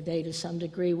carrying the day to some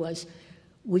degree, was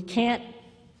we can't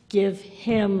give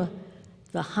him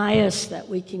the highest that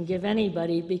we can give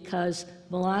anybody because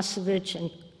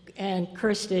Milosevic and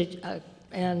Krstić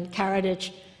and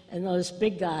Karadzic and those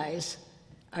big guys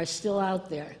are still out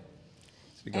there.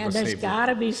 So and there's got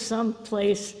to be some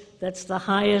place that's the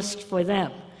highest for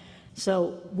them.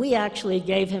 So we actually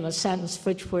gave him a sentence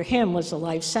which for him was a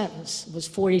life sentence. It was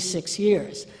 46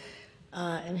 years.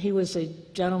 And he was a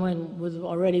gentleman with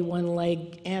already one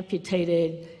leg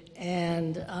amputated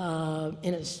and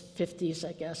in his 50s,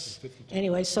 I guess.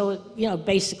 Anyway, so, you know,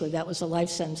 basically that was a life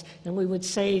sentence. And we would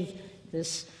save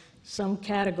some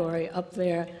category up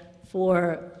there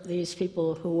for these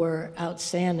people who were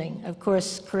outstanding. Of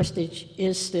course, Krstić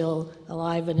is still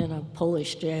alive and in a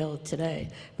Polish jail today.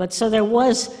 But so there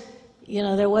was, you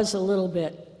know, there was a little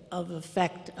bit of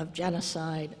effect of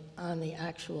genocide on the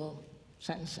actual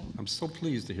sentencing. I'm so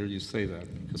pleased to hear you say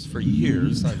that, because for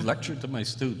years I've lectured to my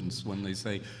students when they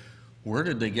say, where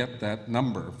did they get that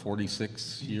number,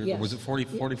 46 years? Yes. Was it 40,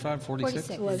 45, 46?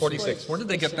 46. 46. Where did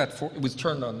they get that? It was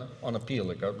turned on appeal.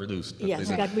 It got reduced. But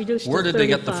Yes, it got reduced to where did they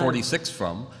get the 35. 46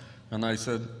 from? And I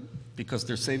said, because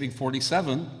they're saving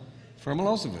 47 for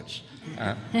Milosevic.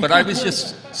 But I was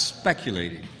just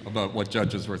speculating about what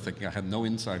judges were thinking. I had no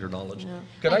insider knowledge. No.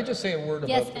 Could I just say a word about...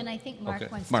 Yes, and I think Mark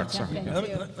Okay. wants Mark, to jump sorry. in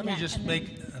Let too. me Yeah, just and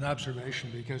make an observation,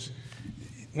 because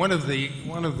one of the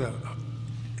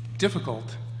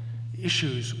difficult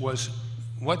issues was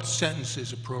what sentence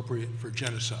is appropriate for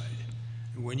genocide.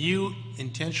 When you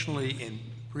intentionally and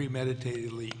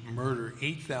premeditatedly murder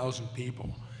 8,000 people,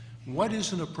 what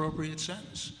is an appropriate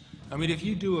sentence? I mean, if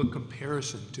you do a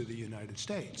comparison to the United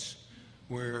States,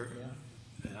 where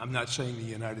I'm not saying the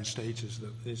United States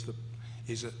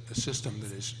is a system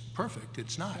that is perfect.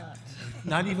 It's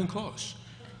not even close.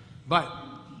 But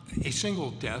a single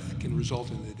death can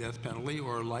result in the death penalty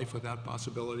or life without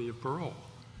possibility of parole.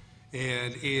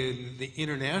 And in the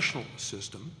international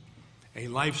system, a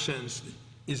life sentence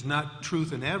is not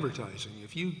truth in advertising.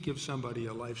 If you give somebody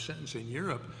a life sentence in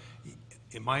Europe,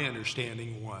 my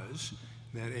understanding was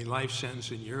that a life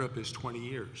sentence in Europe is 20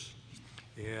 years.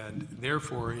 And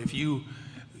therefore, if you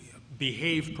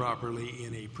behave properly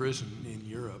in a prison in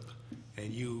Europe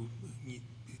and you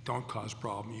don't cause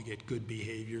problem, you get good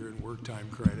behavior and work time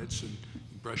credits and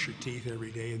brush your teeth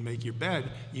every day and make your bed,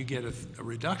 you get a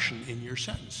reduction in your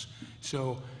sentence.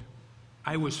 So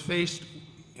I was faced,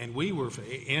 and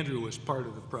Andrew was part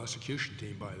of the prosecution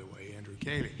team, by the way, Andrew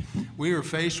Cayley. We were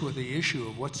faced with the issue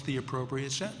of what's the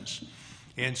appropriate sentence.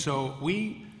 And so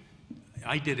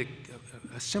I did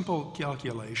a simple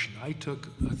calculation. I took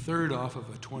a third off of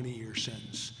a 20-year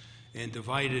sentence and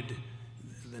divided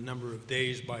the number of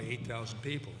days by 8,000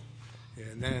 people.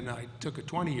 And then I took a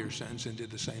 20-year sentence and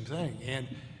did the same thing. And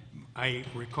I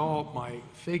recall my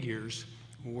figures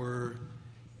were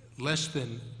less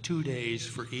than 2 days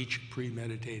for each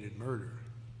premeditated murder.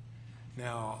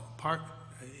 Now,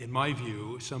 in my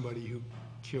view, somebody who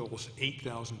kills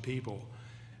 8,000 people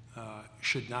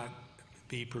should not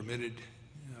be permitted,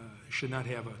 should not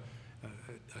have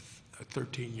a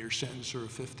 13-year sentence or a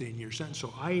 15-year sentence.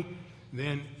 So I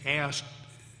then asked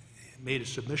made a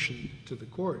submission to the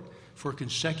court for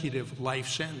consecutive life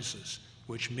sentences,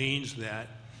 which means that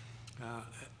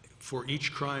for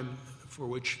each crime for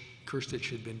which Krstich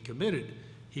had been committed,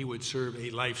 he would serve a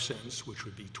life sentence, which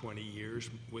would be 20 years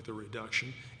with a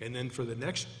reduction, and then for the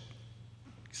next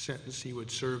sentence, he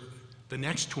would serve the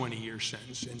next 20-year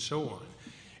sentence, and so on.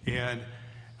 And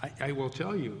I will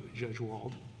tell you, Judge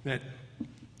Wald, that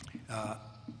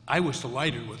I was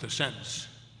delighted with the sentence.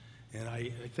 And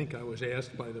I think I was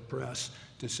asked by the press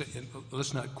to say,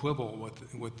 let's not quibble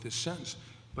with this sentence.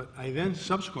 But I then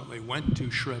subsequently went to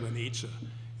Srebrenica,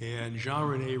 and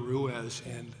Jean-René Ruiz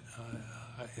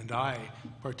and I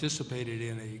participated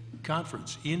in a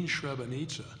conference in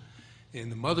Srebrenica,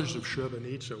 and the mothers of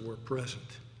Srebrenica were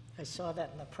present. I saw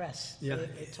that in the press. Yeah,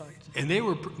 they talked. and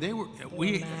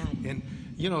and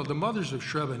you know, the mothers of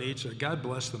Srebrenica, God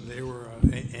bless them, they were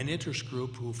an interest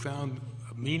group who found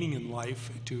a meaning in life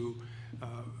to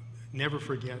never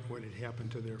forget what had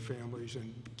happened to their families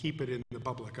and keep it in the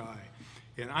public eye.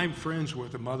 And I'm friends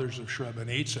with the mothers of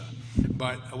Srebrenica,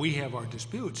 but we have our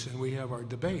disputes and we have our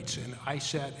debates. And I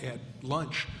sat at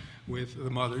lunch with the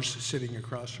mothers sitting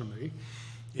across from me,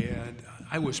 and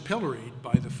I was pilloried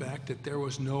by the fact that there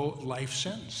was no life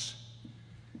sentence.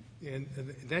 And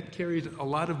that carried a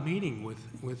lot of meaning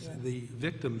with the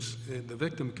victims, the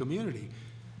victim community.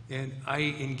 And I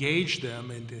engaged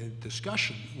them in a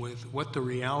discussion with what the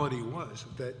reality was,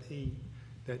 that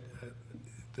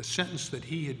the sentence that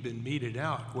he had been meted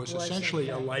out was essentially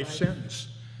a life sentence.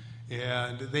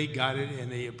 And they got it and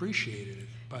they appreciated it.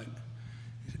 But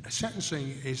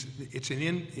sentencing it's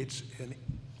a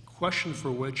question for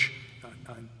which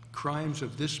on crimes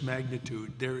of this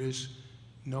magnitude there is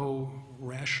no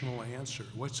rational answer.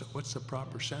 What's the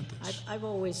proper sentence? I've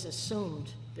always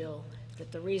assumed, Bill,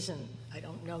 that the reason, I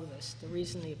don't know this, the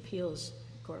reason the appeals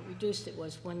court reduced it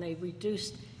was when they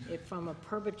reduced it from a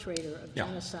perpetrator of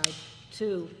genocide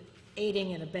to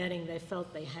aiding and abetting, they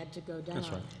felt they had to go down. That's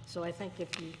right. So I think if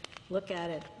you look at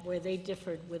it where they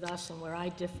differed with us and where I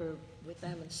differ with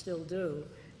them and still do,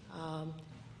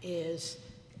 is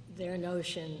their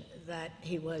notion that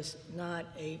he was not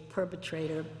a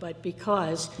perpetrator, but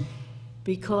because,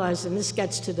 and this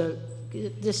gets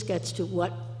to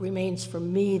what remains for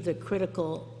me the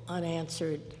critical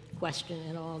unanswered question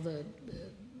in all the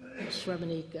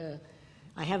Srebrenica.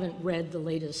 I haven't read the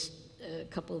latest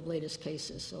couple of latest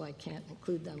cases, so I can't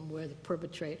include them where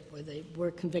they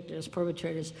were convicted as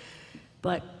perpetrators,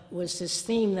 but was this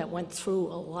theme that went through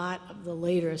a lot of the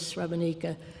later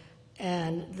Srebrenica,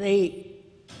 and they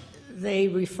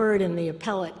referred in the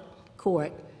appellate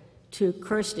court to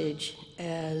Krstich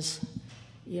as,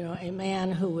 you know, a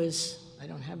man who was, I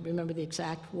don't remember the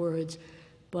exact words,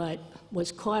 but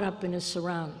was caught up in his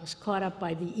surroundings, caught up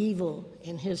by the evil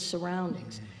in his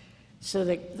surroundings. So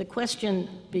the question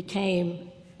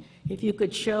became, if you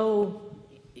could show,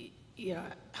 you know,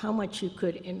 how much you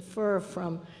could infer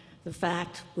from the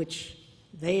fact, which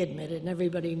they admitted and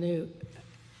everybody knew,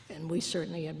 and we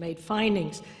certainly had made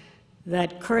findings,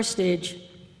 that Krstich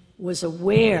was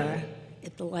aware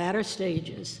at the latter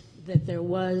stages that there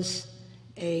was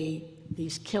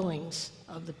these killings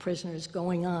of the prisoners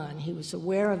going on. He was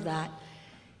aware of that.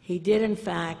 He did, in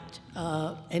fact,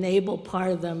 enable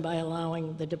part of them by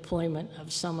allowing the deployment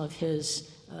of some of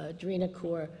his Drina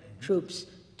Corps troops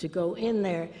to go in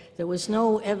there. There was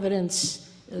no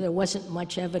evidence, there wasn't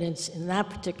much evidence in that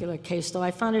particular case, though I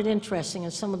found it interesting.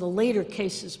 In some of the later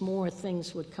cases, more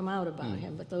things would come out about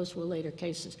him, but those were later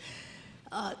cases.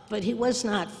 But he was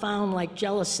not found like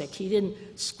Jelicic. He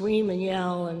didn't scream and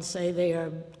yell and say they are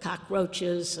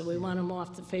cockroaches, so we want them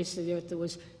off the face of the earth. There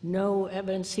was no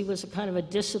evidence. He was a kind of a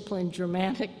disciplined,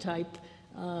 dramatic type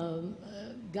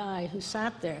guy who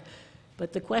sat there.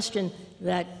 But the question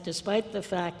that, despite the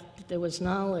fact that there was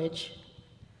knowledge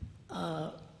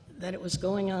that it was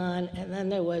going on, and then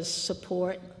there was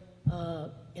support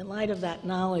in light of that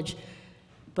knowledge,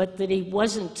 but that he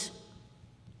wasn't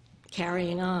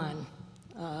carrying on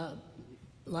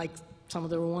like some of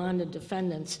the Rwandan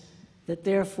defendants, that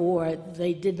therefore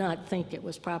they did not think it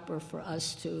was proper for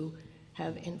us to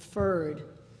have inferred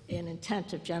an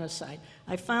intent of genocide.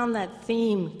 I found that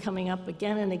theme coming up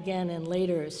again and again in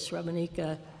later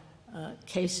Srebrenica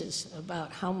cases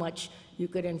about how much you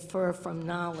could infer from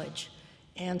knowledge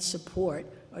and support,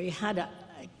 or you had to,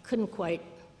 I couldn't quite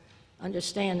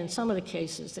understand. In some of the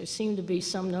cases, there seemed to be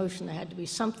some notion there had to be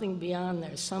something beyond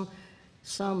there,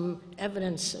 some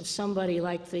evidence of somebody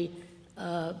like the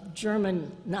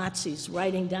German Nazis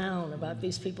writing down about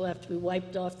these people have to be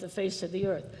wiped off the face of the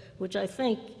earth, which I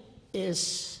think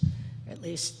is, at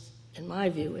least in my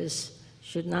view,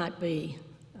 should not be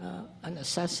a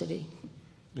necessity.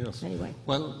 Yes. Anyway.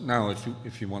 Well, now,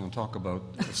 if you want to talk about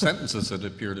sentences that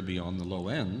appear to be on the low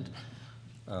end,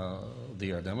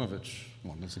 the Ardemovich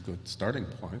one is a good starting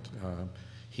point.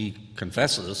 He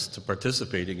confesses to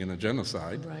participating in a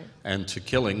genocide Right. and to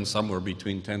killing somewhere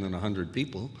between 10 and 100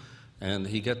 people, and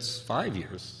he gets 5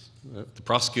 years. The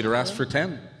prosecutor asked for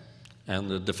 10, and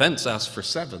the defense asked for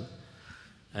 7,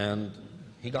 and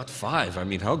he got 5. I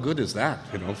mean, how good is that?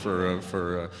 You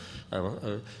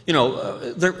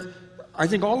know, I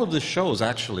think all of this shows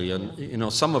actually, and you know,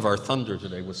 some of our thunder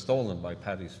today was stolen by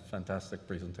Patty's fantastic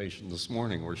presentation this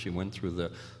morning, where she went through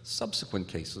the subsequent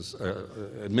cases,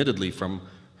 admittedly from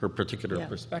her particular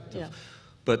perspective. Yeah.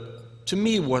 But to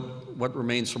me, what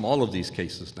remains from all of these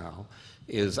cases now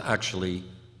is actually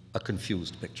a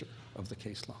confused picture of the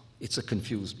case law. It's a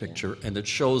confused picture, and it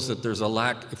shows that there's a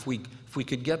lack. If we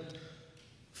could get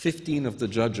 15 of the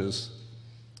judges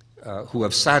who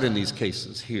have sat in these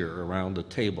cases here around a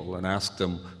table and asked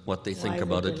them what they think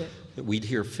about it, we'd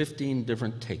hear 15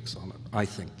 different takes on it, I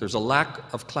think. There's a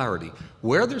lack of clarity.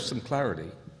 Where there's some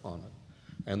clarity on it,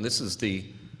 and this is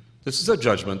a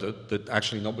judgment that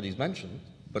actually nobody's mentioned,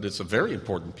 but it's a very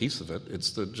important piece of it.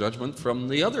 It's the judgment from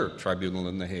the other tribunal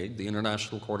in The Hague, the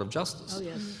International Court of Justice. Oh,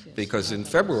 yes. Because in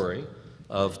February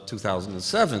of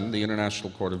 2007, the International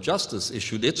Court of Justice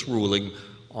issued its ruling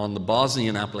on the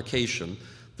Bosnian application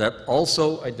that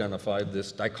also identified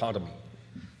this dichotomy,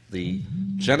 the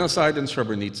genocide in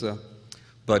Srebrenica,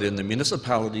 but in the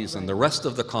municipalities and the rest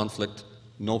of the conflict,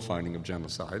 no finding of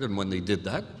genocide. And when they did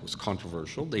that, it was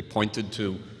controversial. They pointed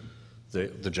to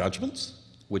the judgments,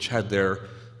 which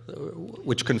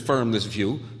confirmed this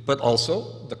view, but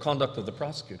also the conduct of the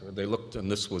prosecutor. They looked,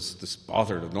 and this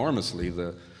bothered enormously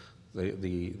the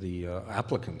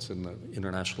applicants in the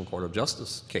International Court of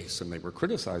Justice case, and they were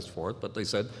criticized for it, but they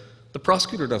said, the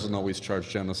prosecutor doesn't always charge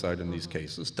genocide in these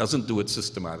cases, doesn't do it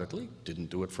systematically, didn't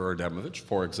do it for Ardemovich,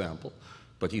 for example,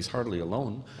 but he's hardly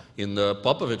alone. In the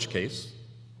Popovich case,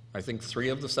 I think 3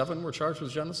 of the 7 were charged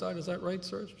with genocide, is that right,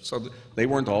 Serge? So they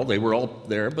were all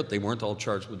there, but they weren't all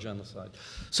charged with genocide.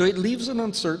 So it leaves an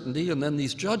uncertainty, and then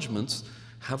these judgments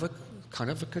have a kind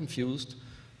of a confused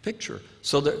picture.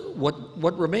 So that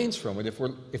what remains from it, if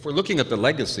we're looking at the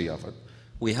legacy of it,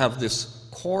 we have this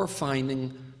core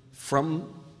finding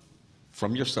from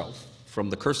yourself,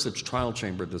 from the Kursich trial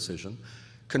chamber decision,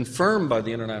 confirmed by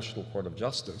the International Court of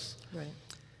Justice. Right.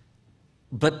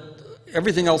 But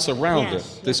everything else around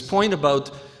it, this point about,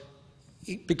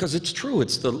 because it's true,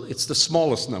 it's the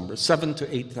smallest number, 7,000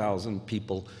 to 8,000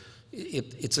 people.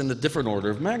 It's in a different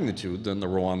order of magnitude than the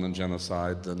Rwandan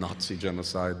genocide, the Nazi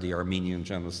genocide, the Armenian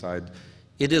genocide.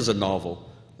 It is a novel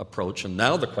approach, and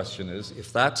now the question is,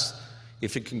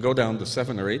 if it can go down to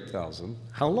 7,000 or 8,000,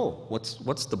 how low?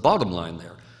 What's the bottom line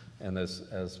there? And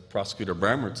as Prosecutor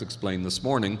Brammertz explained this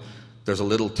morning, there's a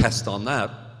little test on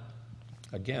that.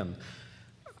 Again,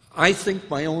 I think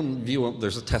my own view,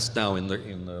 there's a test now in the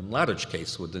Mladic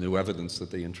case with the new evidence that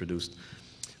they introduced.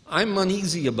 I'm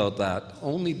uneasy about that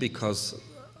only because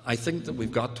I think that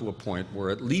we've got to a point where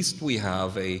at least we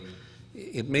have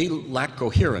it may lack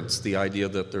coherence, the idea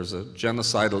that there's a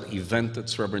genocidal event at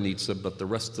Srebrenica, but the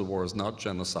rest of the war is not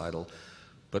genocidal.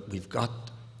 But we've got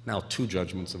now 2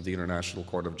 judgments of the International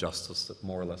Court of Justice that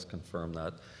more or less confirm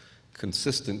that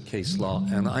consistent case law.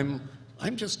 And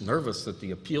I'm just nervous that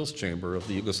the appeals chamber of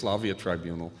the Yugoslavia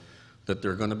Tribunal, that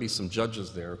there are going to be some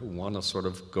judges there who want to sort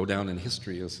of go down in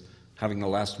history as having the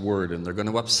last word, and they're going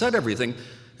to upset everything.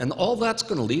 And all that's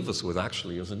going to leave us with,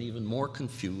 actually, is an even more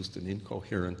confused and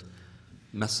incoherent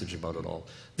message about it all.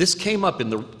 This came up in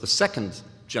the second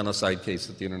genocide case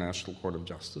at the International Court of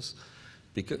Justice,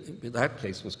 because that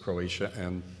case was Croatia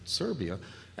and Serbia,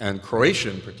 and Croatia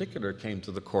in particular came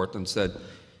to the court and said,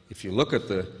 if you look at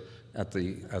the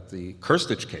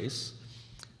Kursich case,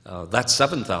 that's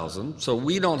 7,000, so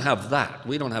we don't have that.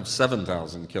 We don't have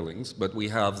 7,000 killings, but we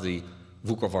have the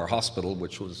Vukovar hospital,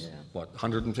 which was,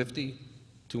 150,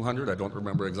 200? I don't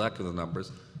remember exactly the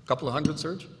numbers. A couple of hundred,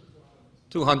 Serge?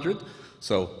 200.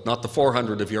 So not the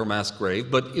 400 of your mass grave,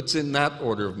 but it's in that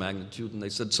order of magnitude. And they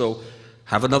said, so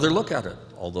have another look at it.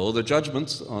 Although the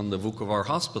judgments on the Vukovar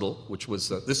hospital, which was,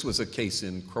 this was a case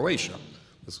in Croatia.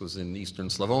 This was in eastern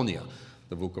Slavonia,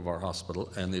 the Vukovar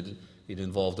hospital, and it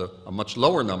involved a much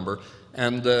lower number,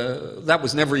 and that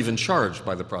was never even charged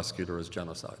by the prosecutor as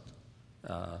genocide.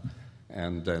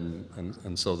 And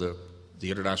so the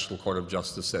International Court of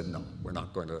Justice said, no, we're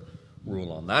not going to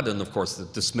rule on that, and of course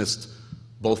it dismissed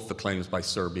both the claims by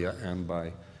Serbia and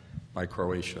by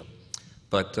Croatia.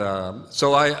 But,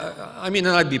 so I mean,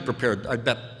 and I'd be prepared, I'd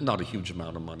bet not a huge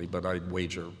amount of money, but I'd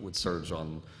wager with Serge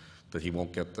on that he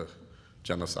won't get the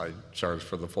genocide charge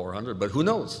for the 400, but who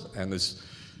knows? And as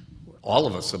all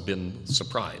of us have been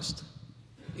surprised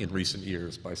in recent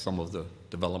years by some of the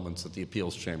developments at the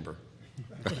appeals chamber.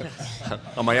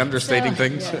 Am I understating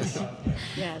things? Yes.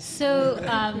 Yes. So,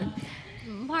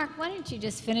 Mark, why don't you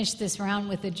just finish this round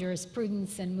with the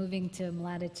jurisprudence and moving to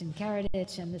Mladic and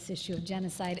Karadzic and this issue of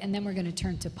genocide, and then we're going to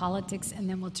turn to politics, and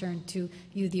then we'll turn to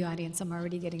you, the audience. I'm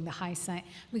already getting the high sign.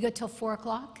 We go till 4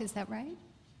 o'clock, is that right?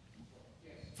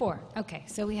 4, okay,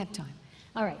 so we have time.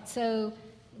 All right, so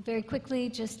very quickly,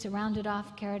 just to round it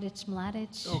off, Karadzic,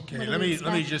 Mladic. Okay, let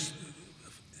me just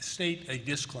state a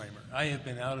disclaimer. I have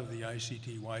been out of the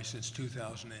ICTY since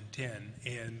 2010,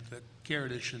 and the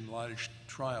Karadzic and Mladic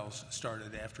trials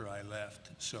started after I left.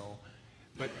 So,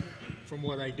 but from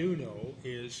what I do know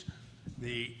is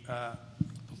the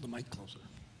mic closer.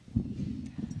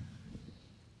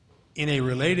 In a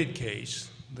related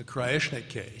case, the Krajisnik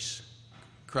case,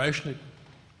 Krajisnik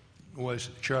was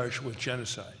charged with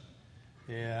genocide,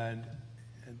 and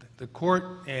the court,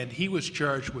 and he was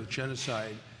charged with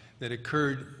genocide that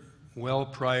occurred well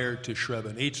prior to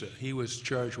Srebrenica. He was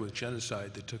charged with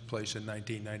genocide that took place in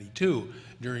 1992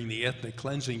 during the ethnic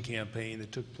cleansing campaign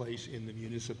that took place in the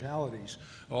municipalities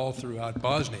all throughout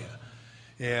Bosnia.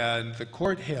 And the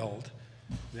court held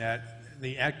that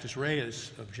the actus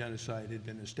reus of genocide had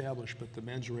been established, but the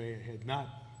mens rea had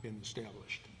not been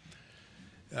established.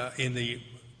 In the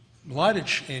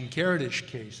Mladic and Karadzic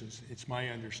cases, it's my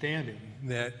understanding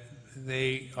that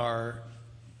they are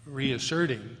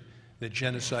reasserting that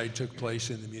genocide took place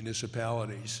in the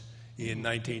municipalities in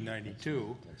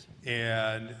 1992,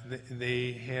 and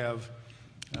they have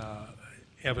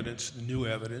evidence, new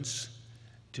evidence,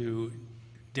 to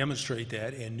demonstrate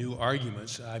that, and new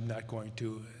arguments. I'm not going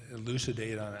to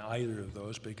elucidate on either of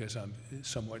those because I'm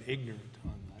somewhat ignorant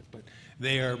on that, but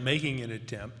they are making an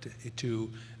attempt to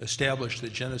establish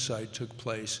that genocide took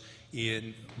place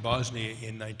in Bosnia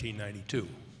in 1992.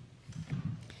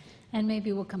 And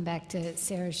maybe we'll come back to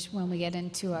Serge when we get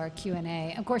into our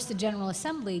Q&A. Of course, the General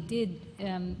Assembly did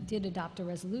adopt a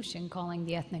resolution calling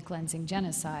the ethnic cleansing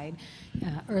genocide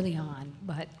early on,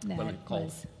 but that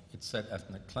was... It said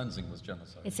ethnic cleansing was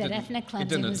genocide. It said ethnic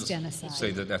cleansing was genocide. It didn't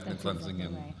say that ethnic That's cleansing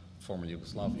exactly in right. former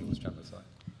Yugoslavia was genocide.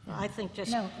 I think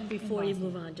just No, before you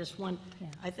Bosnia. move on, just one, Yeah.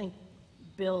 I think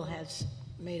Bill has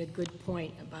made a good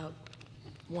point about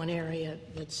one area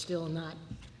that's still not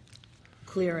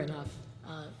clear enough,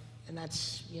 and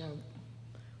that's, you know,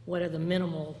 what are the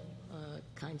minimal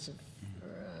kinds of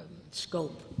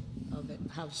scope of it?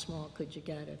 How small could you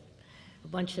get it? A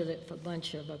bunch of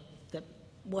that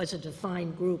was a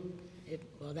defined group,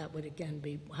 well, that would again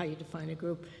be how you define a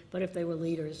group, but if they were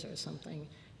leaders or something,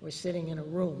 were sitting in a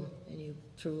room and you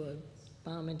threw a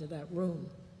bomb into that room,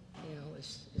 you know,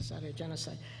 is that a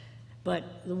genocide?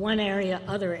 But the one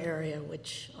other area,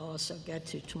 which I'll also get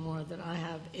to tomorrow that I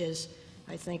have is,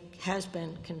 I think, has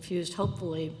been confused.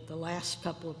 Hopefully, the last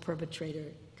couple of perpetrator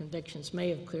convictions may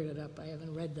have cleared it up. I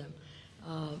haven't read them.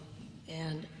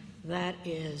 And that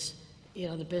is, you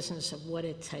know, the business of what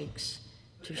it takes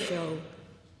to show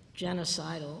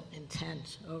genocidal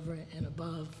intent over and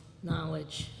above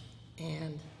knowledge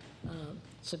and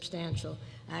substantial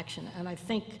action. And I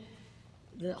think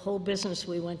the whole business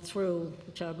we went through,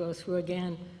 which I'll go through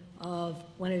again, of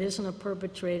when it isn't a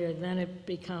perpetrator, then it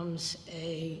becomes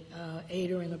a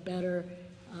aider and abettor.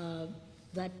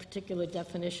 That particular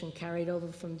definition carried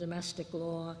over from domestic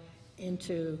law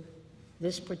into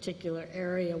this particular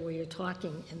area where you're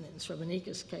talking, in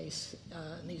Srebrenica's case,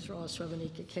 and these are all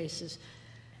Srebrenica cases,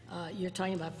 you're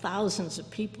talking about thousands of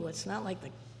people. It's not like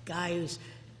the guy who's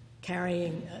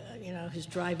carrying, you know, who's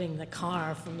driving the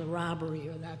car from the robbery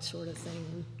or that sort of thing,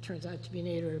 who turns out to be an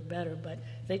aider or abettor, but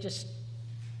they just,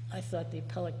 I thought the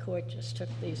appellate court just took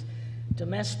these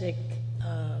domestic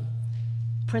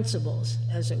principles,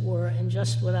 as it were, and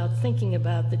just without thinking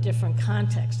about the different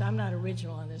context. I'm not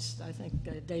original on this. I think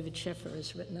David Schiffer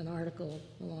has written an article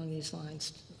along these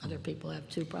lines. Other people have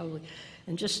too, probably.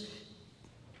 And just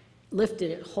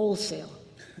lifted it wholesale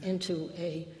into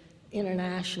a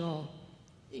international,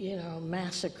 you know,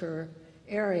 massacre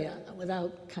area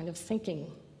without kind of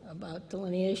thinking about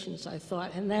delineations, I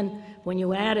thought. And then when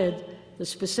you added the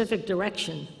specific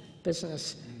direction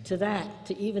business to that,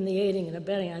 to even the aiding and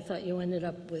abetting, I thought you ended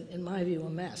up with, in my view, a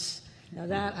mess. Now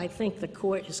that, I think the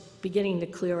court is beginning to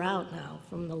clear out now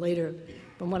from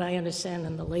what I understand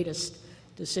in the latest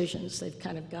decisions. They've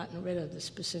kind of gotten rid of the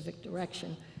specific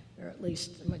direction, or at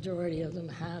least the majority of them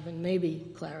have, and maybe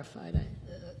clarified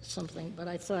something. But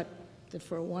I thought that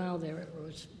for a while there it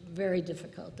was very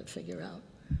difficult to figure out.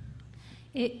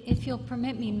 If you'll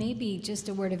permit me, maybe just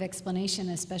a word of explanation,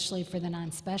 especially for the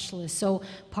non-specialists. So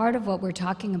part of what we're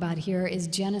talking about here is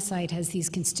genocide has these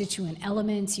constituent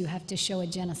elements. You have to show a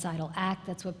genocidal act.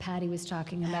 That's what Patty was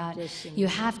talking about. You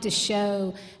have to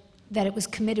show that it was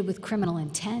committed with criminal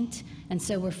intent. And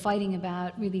so we're fighting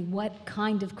about really what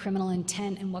kind of criminal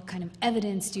intent and what kind of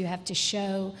evidence do you have to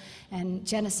show. And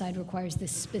genocide requires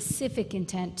this specific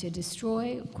intent to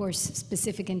destroy. Of course,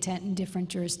 specific intent in different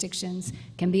jurisdictions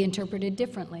can be interpreted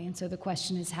differently. And so the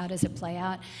question is, how does it play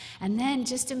out? And then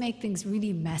just to make things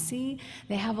really messy,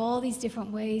 they have all these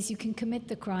different ways you can commit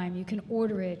the crime. You can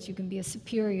order it. You can be a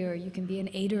superior. You can be an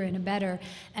aider and abetter.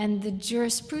 And the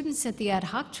jurisprudence at the ad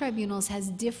hoc tribunals has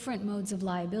different modes of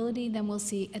liability than we'll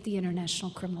see at the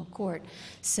International Criminal Court.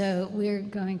 So we're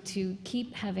going to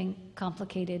keep having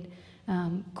complicated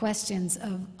questions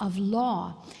of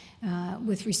law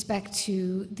with respect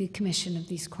to the commission of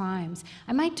these crimes.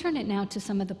 I might turn it now to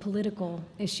some of the political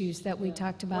issues that we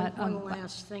talked about. One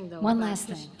last thing, though. One last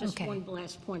thing, Just okay. one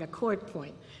last point, a court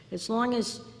point. As long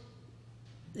as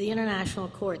the International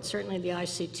Court, certainly the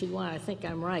ICTY, I think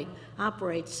I'm right,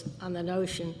 operates on the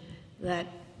notion that,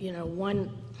 you know,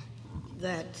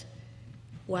 that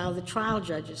while the trial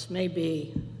judges may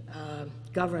be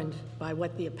governed by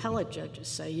what the appellate judges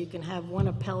say, you can have one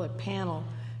appellate panel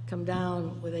come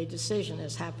down with a decision,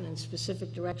 as happened in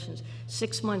specific directions.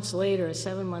 6 months later, or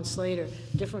 7 months later,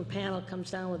 a different panel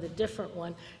comes down with a different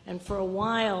one. And for a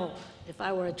while, if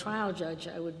I were a trial judge,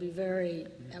 I would be very,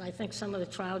 and I think some of the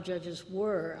trial judges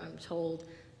were, I'm told,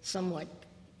 somewhat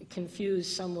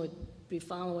confused. Some would be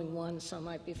following one, some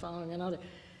might be following another.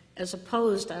 As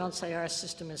opposed, I don't say our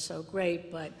system is so great,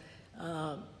 but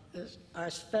our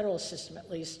federal system,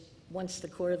 at least, once the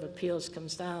Court of Appeals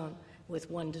comes down with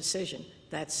one decision,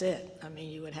 that's it. I mean,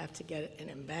 you would have to get an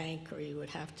embank, or you would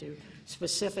have to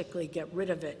specifically get rid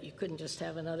of it. You couldn't just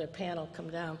have another panel come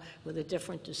down with a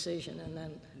different decision and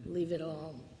then leave it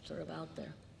all sort of out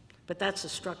there. But that's a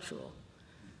structural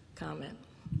comment.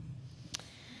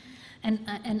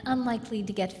 And unlikely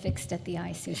to get fixed at the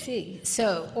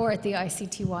ICC, or at the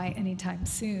ICTY anytime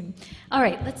soon. All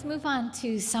right, let's move on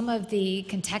to some of the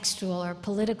contextual or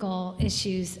political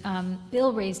issues.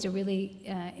 Bill raised a really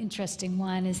interesting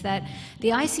one, is that the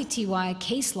ICTY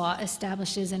case law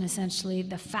establishes essentially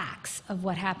the facts of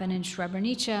what happened in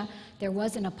Srebrenica. There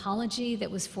was an apology that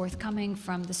was forthcoming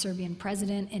from the Serbian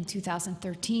president in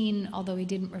 2013, although he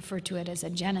didn't refer to it as a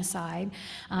genocide.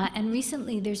 And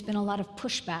recently there's been a lot of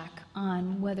pushback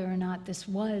on whether or not this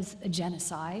was a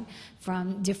genocide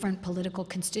from different political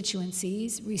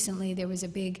constituencies. Recently there was a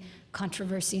big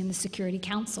controversy in the Security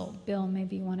Council. Bill,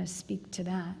 maybe you want to speak to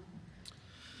that.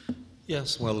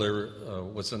 Yes, well, there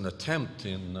was an attempt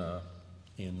in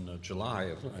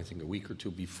July, I think a week or two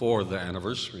before the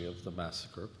anniversary of the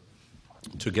massacre,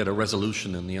 to get a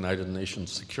resolution in the United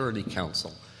Nations Security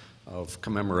Council of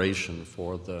commemoration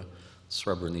for the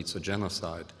Srebrenica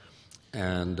genocide.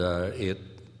 And it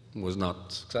was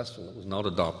not successful. It was not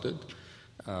adopted.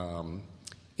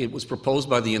 It was proposed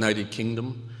by the United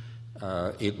Kingdom.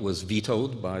 It was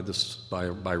vetoed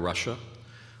by Russia,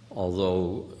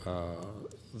 although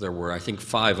there were, I think,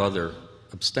 5 other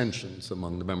abstentions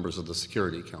among the members of the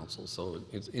Security Council. So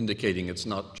it's indicating it's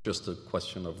not just a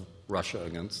question of Russia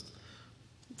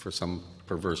for some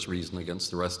perverse reason, against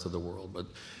the rest of the world. But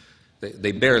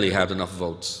they barely had enough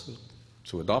votes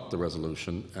to adopt the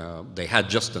resolution. They had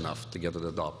just enough to get it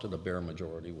adopted, a bare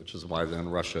majority, which is why then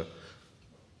Russia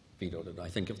vetoed it. I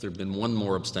think if there had been one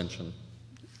more abstentions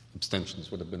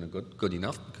would have been good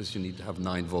enough, because you need to have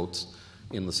 9 votes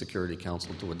in the Security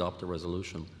Council to adopt a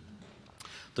resolution.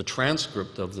 The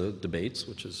transcript of the debates,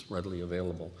 which is readily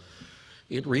available,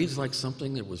 it reads like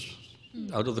something that was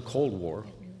out of the Cold War,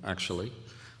 actually.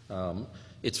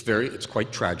 It's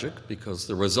quite tragic, because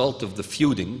the result of the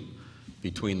feuding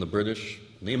between the British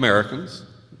and the Americans,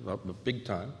 big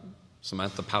time.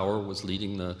 Samantha Power was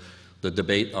leading the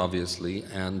debate, obviously,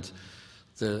 and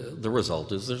the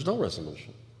result is there's no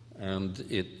resolution. And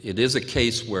it is a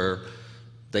case where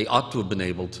they ought to have been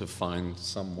able to find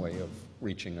some way of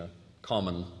reaching a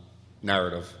common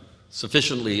narrative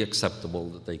sufficiently acceptable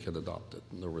that they could adopt it.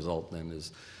 And the result then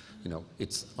is,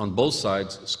 it's on both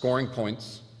sides scoring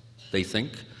points, they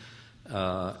think,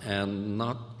 and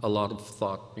not a lot of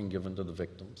thought being given to the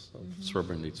victims of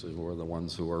Srebrenica, who are the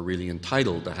ones who are really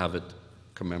entitled to have it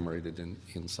commemorated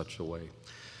in such a way.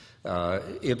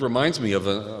 It reminds me of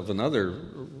another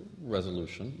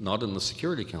resolution, not in the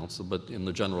Security Council, but in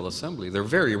the General Assembly. They're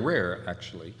very rare,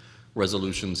 actually,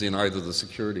 resolutions in either the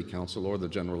Security Council or the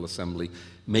General Assembly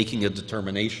making a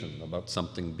determination about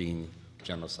something being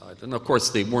genocide. And of course,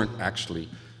 they weren't actually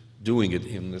doing it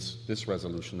in this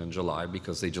resolution in July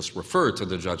because they just refer to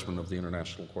the judgment of the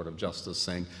International Court of Justice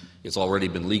saying it's already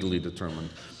been legally determined.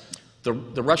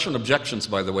 The Russian objections,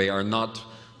 by the way, are not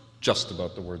just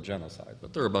about the word genocide,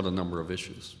 but they're about a number of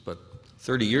issues. But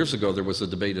 30 years ago, there was a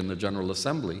debate in the General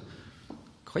Assembly,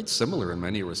 quite similar in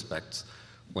many respects,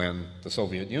 when the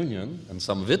Soviet Union and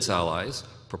some of its allies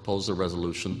proposed a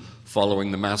resolution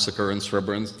following the massacre in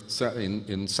Sabra and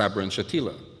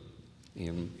Shatila,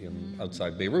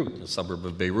 outside Beirut, a suburb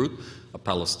of Beirut, a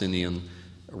Palestinian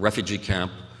refugee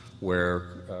camp where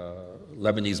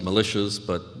Lebanese militias,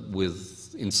 but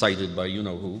incited by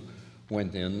you-know-who,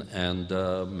 went in and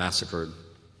massacred,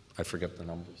 I forget the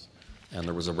numbers. And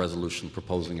there was a resolution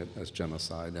proposing it as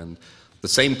genocide. And the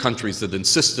same countries that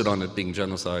insisted on it being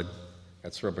genocide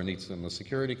at Srebrenica in the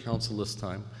Security Council this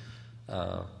time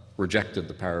rejected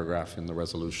the paragraph in the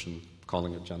resolution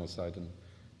calling it genocide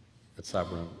at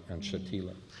Sabra and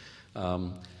Shatila.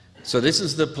 So this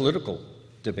is the political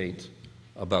debate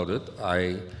about it.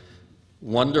 I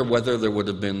wonder whether there would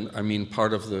have been, I mean,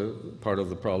 part of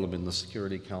the problem in the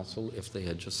Security Council, if they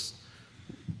had just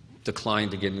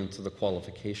declined to get into the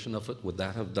qualification of it, would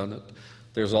that have done it?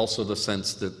 There's also the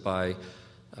sense that by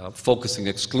focusing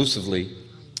exclusively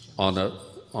on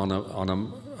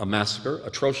a massacre,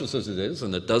 atrocious as it is,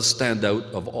 and it does stand out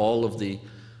of all of the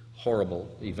horrible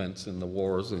events in the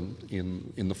wars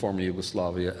in the former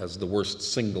Yugoslavia as the worst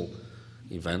single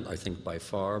event, I think, by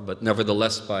far. But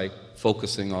nevertheless, by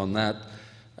focusing on that,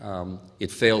 it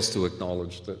fails to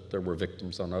acknowledge that there were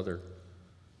victims on other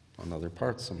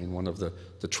parts. I mean, one of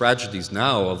the tragedies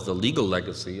now of the legal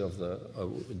legacy of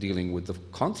dealing with the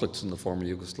conflicts in the former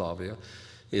Yugoslavia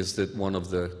is that one of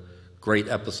the great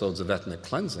episodes of ethnic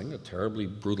cleansing, a terribly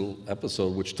brutal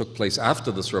episode which took place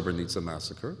after the Srebrenica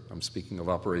massacre, I'm speaking of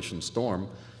Operation Storm,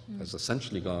 has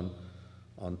essentially gone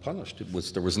unpunished.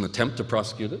 There was an attempt to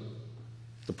prosecute it.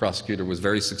 The prosecutor was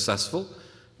very successful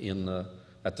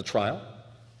at the trial.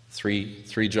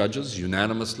 Three judges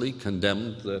unanimously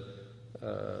condemned the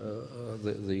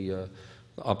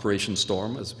Operation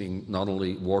Storm as being not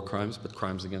only war crimes but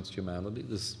crimes against humanity,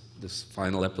 this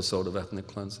final episode of ethnic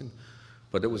cleansing.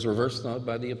 But it was reversed now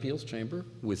by the appeals chamber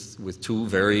with two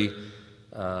very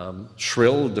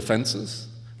shrill defenses,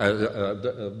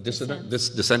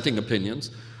 dissenting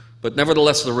opinions. But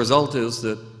nevertheless, the result is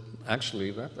that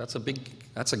actually that's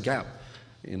a gap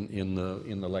in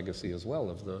the legacy as well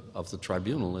of the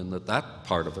tribunal, in that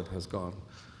part of it has gone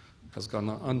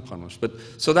unpunished. But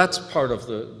so that's part of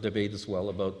the debate as well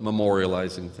about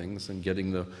memorializing things and getting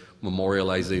the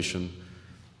memorialization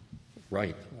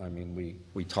right. I mean,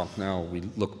 we talk now, we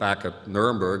look back at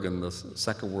Nuremberg and the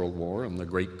Second World War and the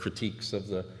great critiques of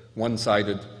the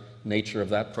one-sided nature of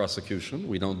that prosecution.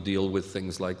 We don't deal with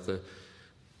things like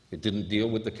it didn't deal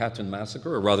with the Katyn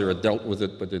massacre, or rather it dealt with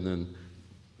it, but in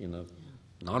a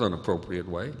not an appropriate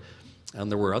way. And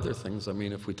there were other things. I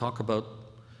mean, if we talk about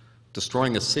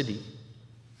destroying a city,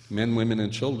 men, women,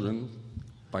 and children,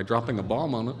 by dropping a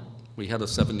bomb on it, we had a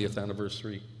 70th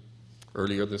anniversary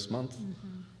earlier this month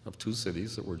of two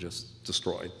cities that were just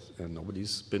destroyed, and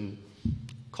nobody's been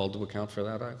called to account for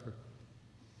that either.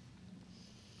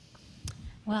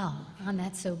 Well, on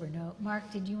that sober note,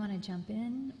 Mark, did you want to jump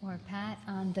in, or Pat,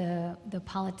 on the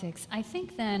politics? I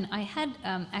think then I had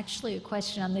actually a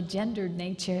question on the gendered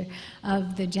nature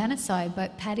of the genocide,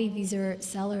 but Patty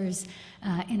Wieser-Sellers,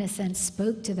 in a sense,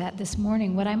 spoke to that this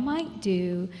morning. What I might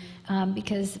do,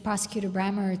 because Prosecutor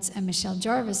Brammertz and Michelle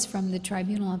Jarvis from the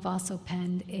tribunal have also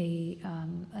penned a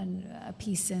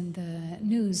piece in the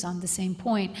news on the same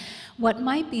point. What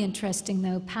might be interesting,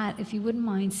 though, Pat, if you wouldn't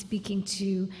mind speaking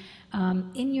to,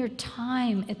 in your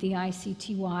time at the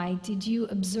ICTY, did you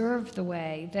observe the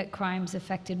way that crimes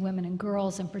affected women and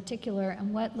girls in particular,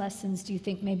 and what lessons do you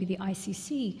think maybe the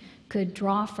ICC could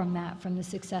draw from that, from the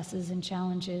successes and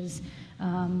challenges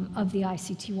of the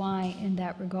ICTY in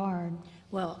that regard?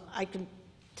 Well, I can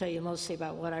tell you mostly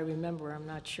about what I remember. I'm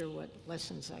not sure what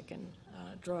lessons I can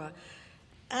draw.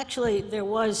 Actually, there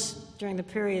was, during the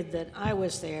period that I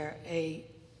was there, an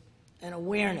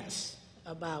awareness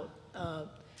about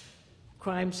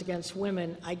crimes against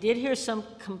women. I did hear some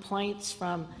complaints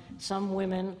from some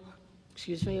women,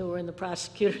 who were in the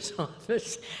prosecutor's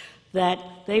office, that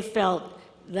they felt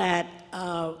that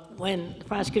when the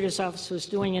prosecutor's office was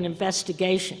doing an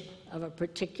investigation of a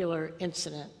particular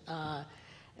incident,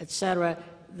 et cetera,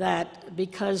 that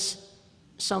because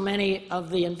so many of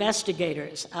the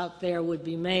investigators out there would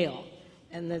be male,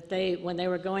 and that when they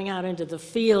were going out into the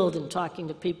field and talking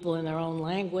to people in their own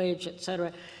language, et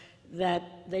cetera,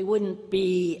 that they wouldn't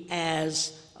be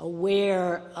as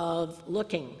aware of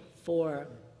looking for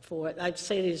for, I'd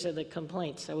say these are the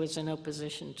complaints, I was in no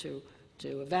position to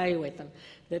evaluate them,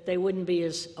 that they wouldn't be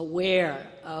as aware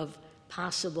of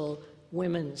possible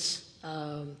women's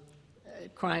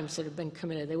crimes that have been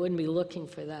committed. They wouldn't be looking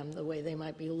for them the way they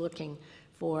might be looking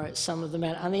for some of the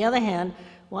men. On the other hand,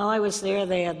 while I was there,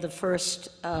 they had the first,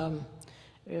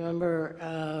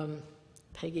 remember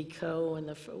Peggy Coe, and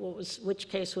which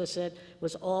case was it?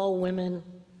 Was all women?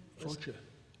 Focha.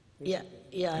 Yeah,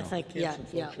 I think, yeah,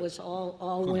 it was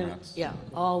all women, yeah,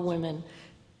 all women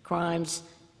crimes.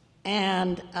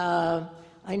 And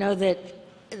I know that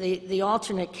the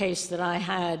alternate case that I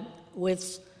had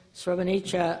with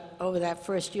Srebenica over that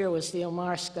first year was the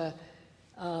Omarska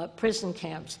prison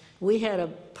camps. We had a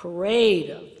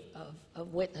parade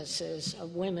of witnesses,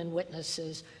 of women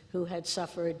witnesses who had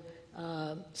suffered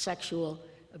sexual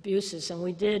abuses, and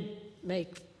we did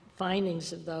make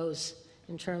findings of those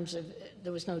in terms of,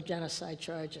 there was no genocide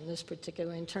charge in this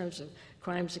particular, in terms of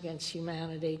crimes against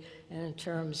humanity and in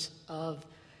terms of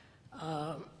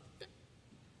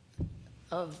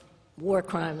war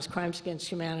crimes, crimes against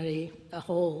humanity, a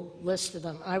whole list of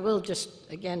them. I will just,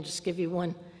 again, just give you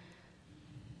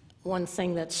one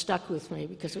thing that stuck with me,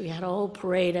 because we had a whole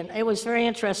parade, and it was very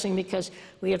interesting because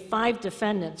we had 5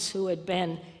 defendants who had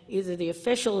been either the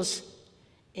officials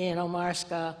in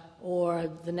Omarska or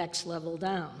the next level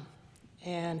down.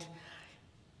 And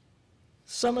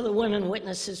some of the women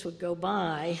witnesses would go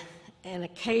by, and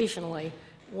occasionally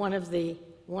one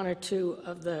or two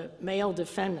of the male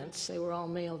defendants, they were all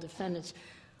male defendants,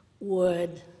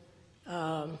 would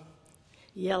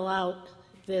yell out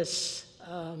this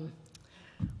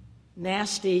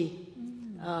nasty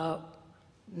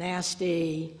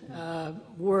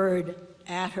word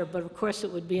at her, but of course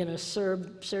it would be in a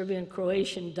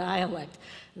Serbian-Croatian dialect.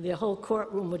 The whole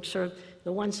courtroom would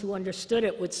the ones who understood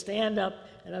it would stand up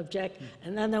and object,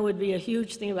 and then there would be a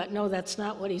huge thing about, no, that's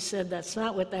not what he said, that's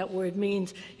not what that word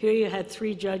means. Here you had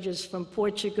 3 judges from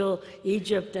Portugal,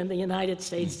 Egypt, and the United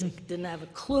States that didn't have a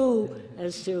clue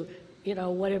as to,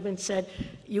 what had been said.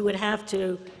 You would have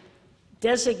to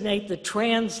designate the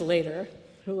translator,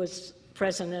 who was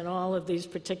present in all of these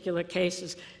particular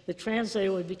cases. The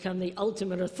translator would become the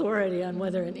ultimate authority on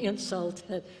whether an insult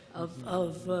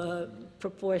of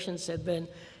proportions had been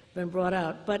brought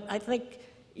out. But I think,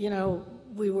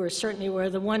 we were certainly aware.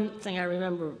 The one thing I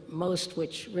remember most,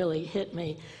 which really hit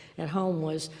me at home,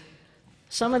 was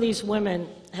some of these women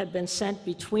had been sent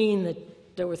between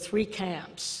there were 3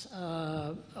 camps,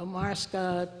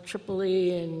 Omarska,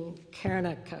 Tripoli, and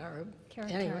Karnaca.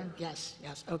 Anyway, yes,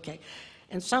 okay.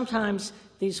 And sometimes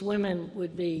these women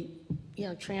would be,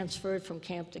 transferred from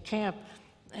camp to camp.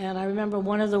 And I remember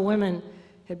one of the women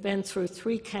had been through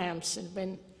 3 camps and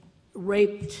been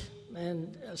raped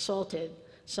and assaulted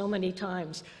so many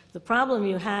times. The problem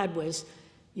you had was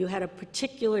you had a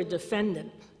particular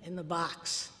defendant in the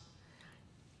box.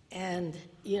 And,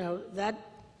 that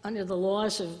under the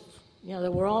laws of,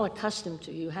 that we're all accustomed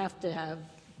to, you have to have,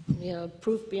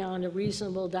 proof beyond a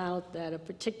reasonable doubt that a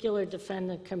particular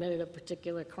defendant committed a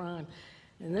particular crime.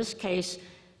 In this case,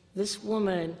 this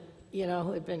woman,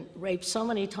 who had been raped so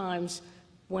many times,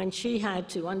 when she had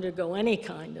to undergo any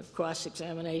kind of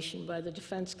cross-examination by the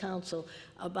defense counsel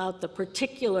about the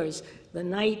particulars, the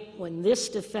night when this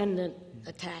defendant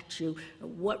attacked you,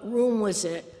 what room was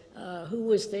it, who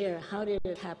was there, how did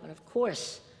it happen? Of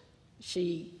course,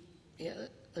 she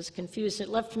was confused. It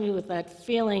left me with that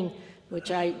feeling,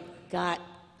 which I got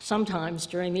sometimes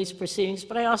during these proceedings,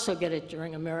 but I also get it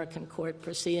during American court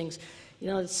proceedings,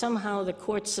 that somehow the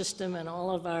court system and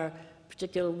all of our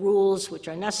particular rules, which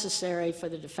are necessary for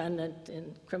the defendant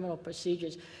in criminal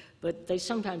procedures, but they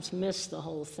sometimes miss the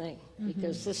whole thing,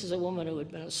 because this is a woman who had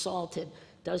been assaulted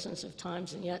dozens of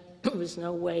times, and yet there was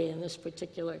no way in this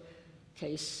particular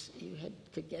case you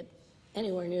could get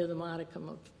anywhere near the modicum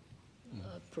of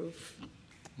proof.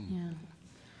 Yeah.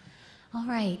 All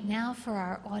right, now for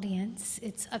our audience,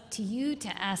 it's up to you to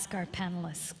ask our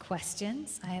panelists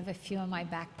questions. I have a few in my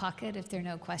back pocket if there are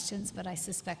no questions, but I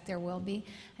suspect there will be.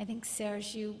 I think,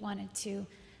 Serge, you wanted to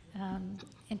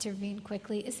intervene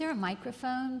quickly. Is there a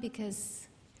microphone? Because,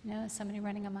 is somebody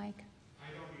running a mic?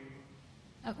 I don't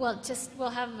even. We'll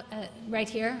have right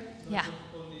here. Yeah.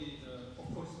 Only,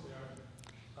 of course,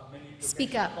 there are many.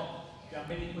 Speak up. There are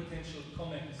many potential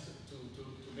comments to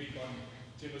make on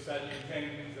genocide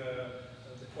and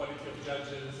the quality of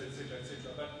judges, etc.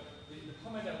 But the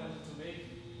comment I wanted to make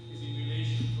is in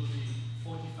relation to the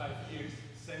 45 years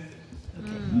sentence.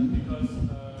 Because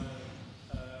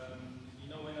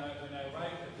when I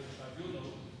arrived at the tribunal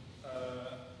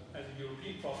as a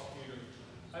European prosecutor,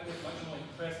 I was much more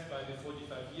impressed by the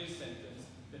 45-year sentence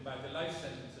than by the life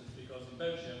sentences, because in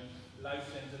Belgium the life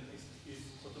sentence is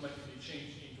automatically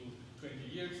changed into 20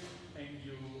 years, and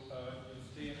you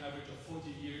stay an average of 40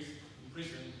 years in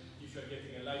prison if you are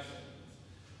getting a life sentence.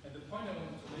 And the point I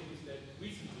wanted to make is that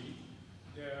recently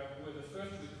there were the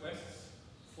first requests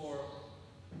for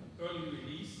early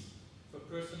release for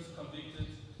persons convicted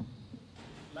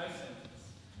life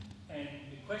sentence. And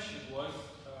the question was,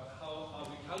 how are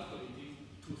we calculating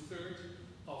 2/3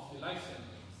 of the life sentence?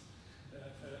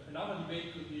 Another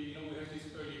debate could be, we have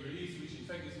this early release, which in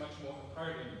fact is much more a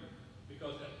pardon,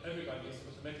 because everybody is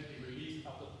automatically released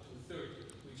after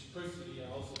 2/3, which personally I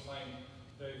also find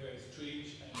very, very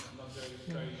strange and not very,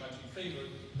 very much in favor,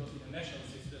 because in the national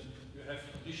system you have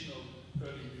additional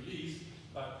early release,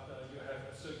 but you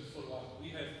have a certain follow-up.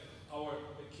 We have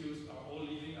our accused are all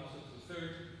leaving after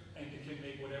 2/3, and they can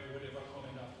make whatever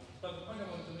comment afterwards. But the point I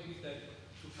want to make is that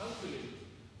to calculate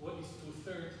what is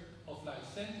 2/3 of life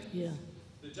sentence,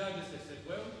 the judges have said,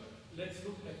 well, let's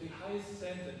look at the highest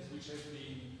sentence which has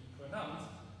been pronounced,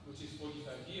 which is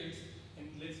 45 years, and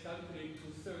let's calculate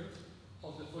 2/3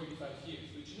 of the 45 years,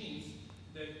 which means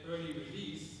that early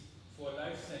release for a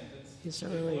life sentence can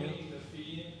only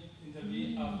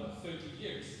intervene after 30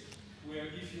 years, where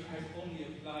if you have only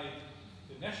applied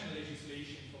the national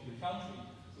legislation from the country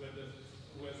where the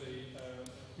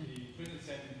prison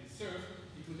sentence is served,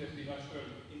 it would have been much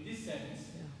earlier. In this sense,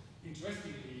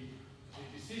 interestingly,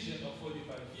 the decision of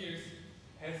 45 years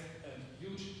has a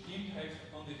huge impact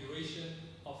on the duration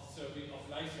of serving of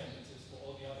life sentences for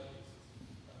all the other cases,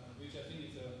 which I think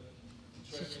is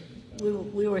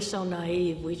interesting. We were so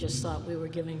naive, we just thought we were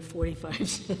giving 45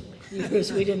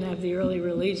 years. We didn't have the early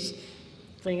release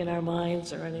thing in our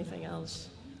minds or anything else.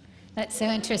 That's so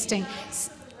interesting. For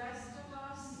the rest of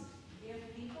us,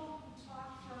 if people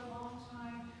talk for a long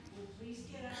time, would please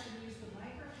get up and use the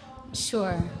microphone?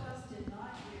 Sure. Most of us did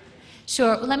not hear it.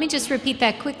 Sure. Well, let me just repeat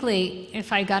that quickly,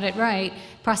 if I got it right.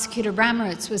 Prosecutor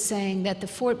Brammertz was saying that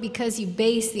because you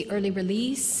base the early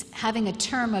release, having a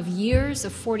term of years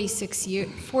of 46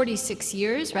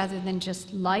 years rather than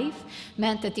just life,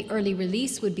 meant that the early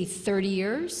release would be 30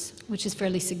 years, which is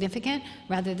fairly significant,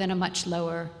 rather than a much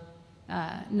lower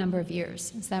number of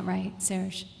years. Is that right,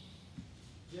 Serge?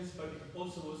 Yes, but it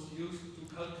also was used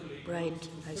to calculate Right,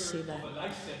 I see that. of a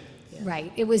life sentence. Yeah.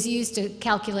 Right. It was used to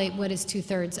calculate what is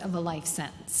 2/3 of a life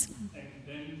sentence. And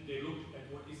then they looked at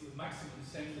what is the maximum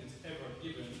sentence ever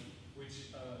given, which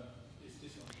is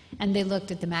this one. And they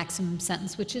looked at the maximum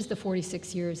sentence, which is the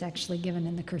 46 years actually given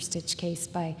in the Kirstich case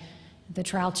by the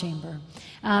trial chamber.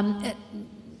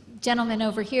 Gentleman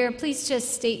over here, please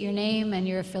just state your name and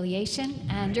your affiliation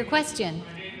and your question.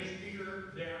 My name is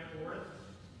Peter Danforth,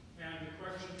 and the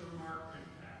question for Mark and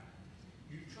Pat.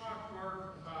 You talked,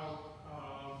 Mark, about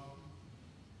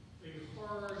the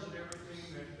horrors and everything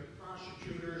that the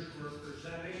prosecutors were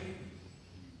presenting,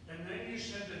 and then you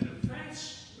said the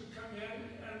defense would come in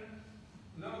and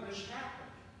none of this happened.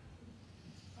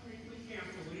 I mean, we can't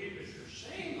believe that you're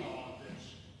saying all of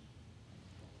this.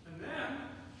 And then,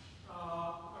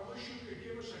 I wish you could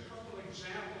give us a couple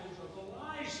examples of the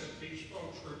lies that these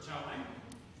folks were telling,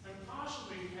 and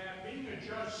possibly, Pat, being a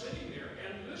judge sitting there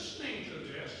and listening to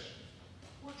this,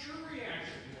 what your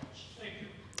reaction was. Thank you.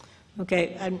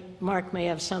 Okay, Mark may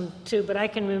have some too, but I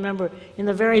can remember in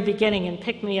the very beginning, and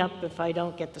pick me up if I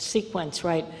don't get the sequence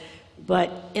right,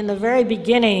 but in the very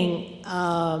beginning,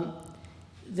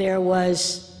 there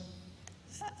was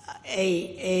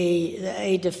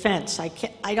a defense.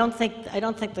 I don't think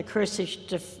the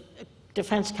Kirstich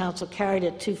defense counsel carried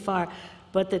it too far,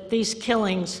 but that these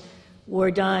killings were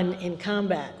done in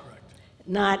combat,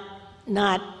 not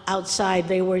outside.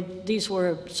 These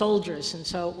were soldiers, and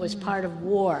so it was part of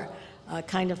war,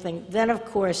 kind of thing. Then, of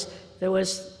course, there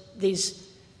was these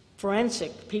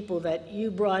forensic people that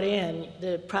you brought in,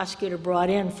 the prosecutor brought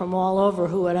in from all over,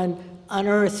 who had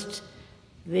unearthed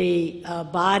the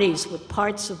bodies, with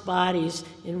parts of bodies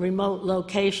in remote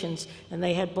locations, and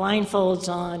they had blindfolds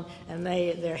on, and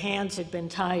their hands had been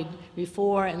tied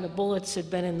before, and the bullets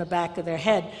had been in the back of their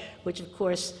head, which of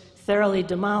course thoroughly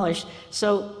demolished.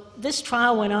 So this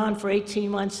trial went on for 18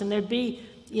 months, and there'd be,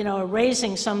 a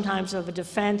raising sometimes of a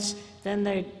defense, then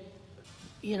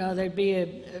there'd be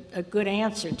a good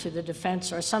answer to the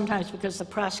defense, or sometimes because the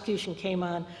prosecution came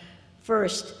on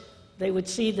first, they would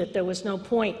see that there was no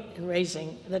point in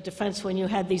raising the defense when you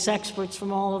had these experts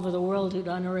from all over the world who'd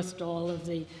unearthed all of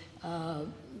the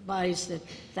bodies,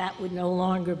 that would no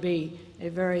longer be a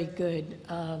very good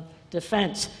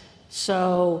defense.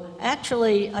 So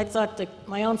actually, I thought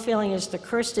my own feeling is the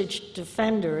Kirstich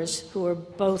defenders, who were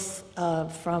both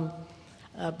from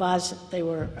Bosnia, they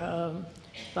were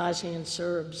Bosnian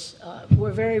Serbs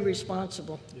were very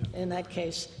responsible in that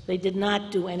case. They did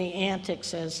not do any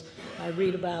antics, as I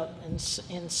read about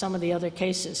in some of the other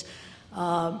cases.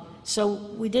 So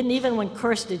we didn't, even when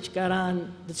Krstić got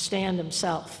on the stand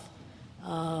himself,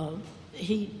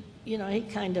 he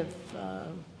kind of,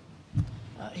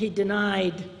 he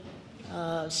denied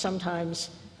sometimes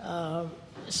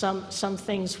some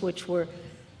things which were,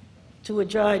 to a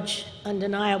judge,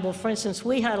 undeniable. For instance,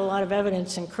 we had a lot of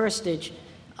evidence in Krstić.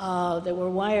 There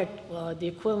were the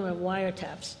equivalent of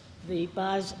wiretaps, the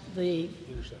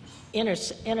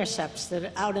intercepts that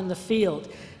are out in the field,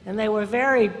 and they were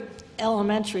very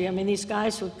elementary. I mean, these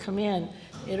guys would come in.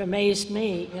 It amazed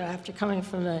me, after coming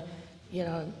from the,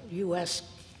 U.S.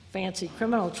 fancy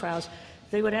criminal trials.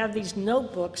 They would have these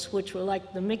notebooks, which were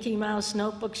like the Mickey Mouse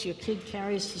notebooks your kid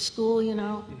carries to school,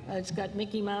 It's got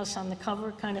Mickey Mouse on the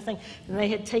cover kind of thing. And they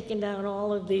had taken down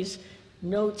all of these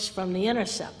notes from the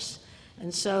intercepts.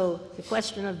 And so the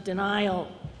question of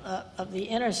denial of the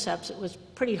intercepts, it was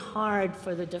pretty hard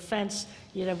for the defense.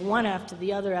 You'd have one after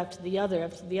the other, after the other,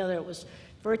 after the other. It was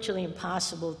virtually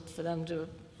impossible for them to,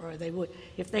 or they would,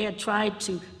 if they had tried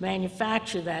to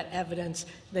manufacture that evidence,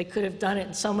 they could have done it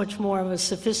in so much more of a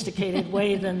sophisticated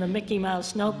way than the Mickey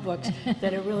Mouse notebooks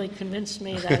that it really convinced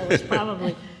me that it was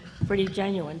probably pretty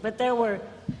genuine. But there were,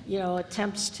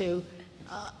 attempts to,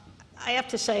 I have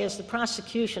to say, as the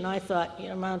prosecution, I thought,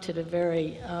 mounted a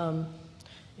very,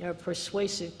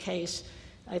 persuasive case.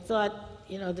 I thought,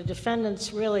 the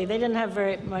defendants really, they didn't have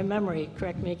my memory,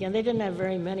 correct me again, they didn't have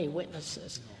very many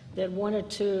witnesses. They had one or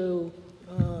two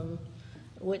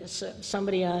witnesses,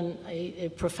 somebody on, a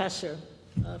professor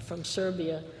from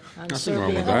Serbia on Serbian.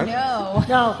 Wrong with that. No.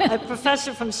 No, a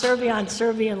professor from Serbia on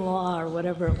Serbian law or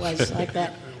whatever it was, like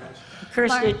that.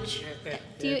 Krstić.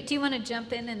 Do you want to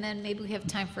jump in, and then maybe we have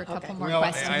time for a couple more Well,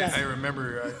 questions? I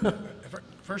remember,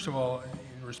 first of all,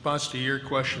 in response to your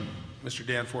question, Mr.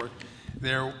 Danforth,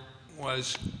 there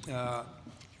was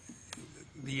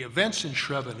the events in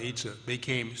Srebrenica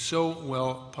became so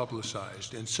well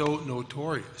publicized and so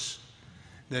notorious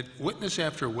that witness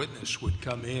after witness would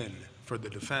come in for the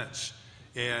defense,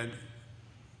 and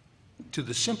to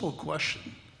the simple question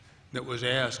that was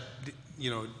asked,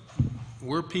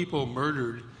 were people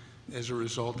murdered as a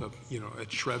result of, at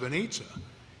Srebrenica?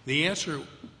 The answer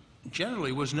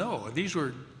generally was no. These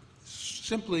were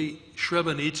simply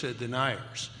Srebrenica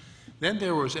deniers. Then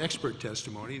there was expert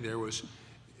testimony. There was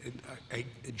a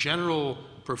General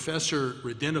Professor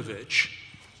Radinovich,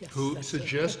 who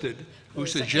suggested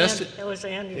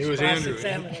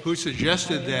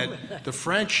that the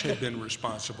French had been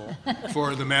responsible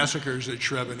for the massacres at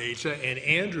Srebrenica, and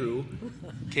Andrew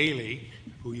Cayley,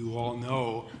 who you all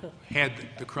know, had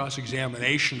the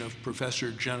cross-examination of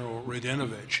Professor General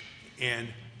Radinovich and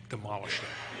demolished it.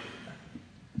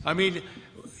 I mean,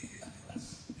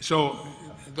 so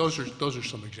those are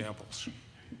some examples.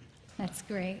 That's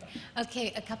great.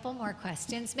 Okay, a couple more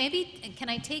questions. Maybe, can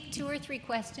I take 2 or 3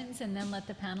 questions and then let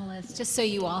the panelists, just so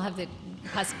you all have the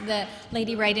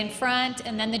lady right in front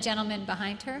and then the gentleman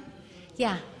behind her?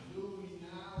 Yeah. Do we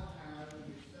now have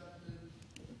an accepted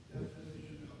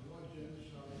definition of what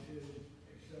genocide is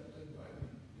accepted by the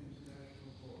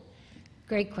international court?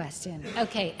 Great question.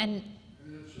 Okay, and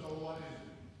if so, what is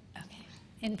it? okay,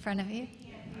 in front of you.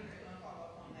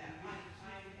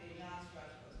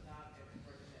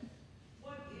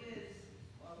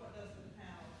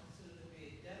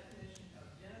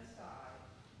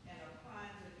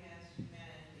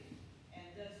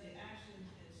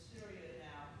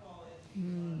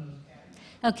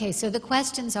 Okay, so the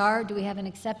questions are, do we have an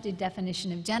accepted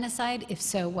definition of genocide? If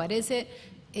so, what is it?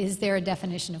 Is there a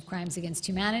definition of crimes against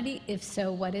humanity? If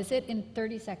so, what is it? In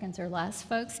 30 seconds or less,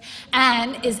 folks.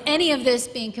 And is any of this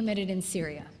being committed in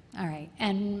Syria? All right,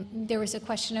 and there was a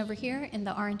question over here in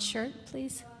the orange shirt,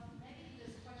 please. Maybe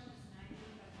this question is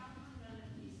naive, but how come none of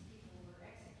these people were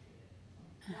executed?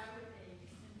 Why would they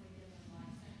simply give them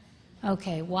life sentences?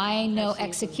 Okay, why no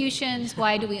executions?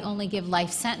 Why do we only give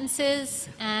life sentences?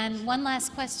 And one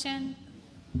last question.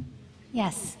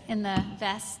 Yes, in the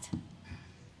vest.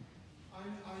 I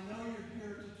know you're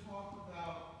here to talk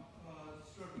about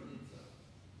Srebrenica,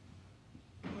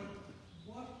 but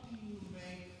what do you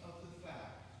make of the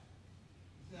fact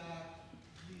that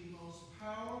the most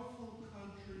powerful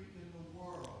country in the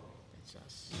world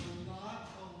will not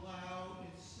allow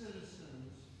its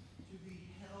citizens to be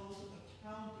held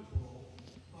accountable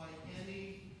by any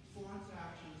foreign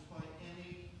actions by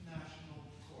any national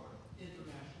court,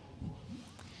 international court?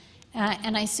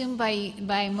 And I assume by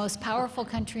most powerful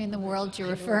country in the world, you're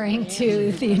referring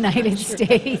to the United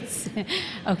States.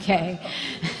 Okay.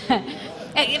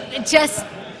 Just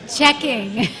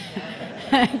checking.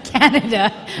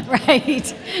 Canada,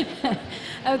 right?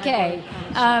 Okay.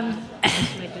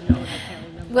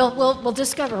 We'll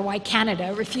discover why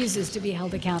Canada refuses to be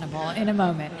held accountable in a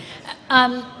moment.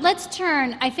 Let's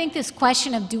turn, I think this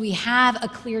question of do we have a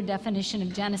clear definition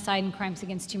of genocide and crimes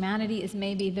against humanity is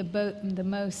maybe the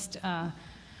most,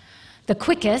 the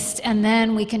quickest, and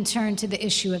then we can turn to the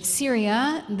issue of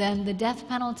Syria, then the death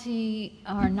penalty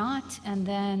or not, and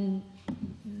then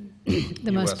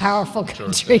the most powerful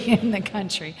country in the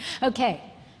country. Okay,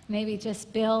 maybe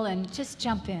just Bill, and just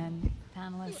jump in,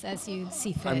 panelists, as you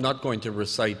see fit. I'm not going to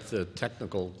recite the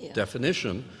technical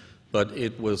definition, but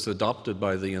it was adopted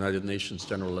by the United Nations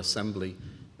General Assembly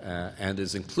and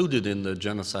is included in the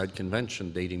Genocide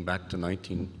Convention dating back to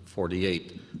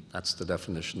 1948. That's the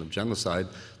definition of genocide.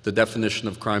 The definition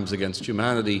of crimes against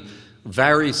humanity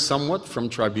varies somewhat from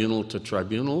tribunal to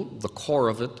tribunal. The core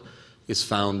of it is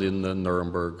found in the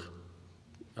Nuremberg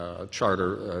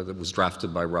charter that was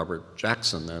drafted by Robert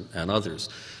Jackson and others.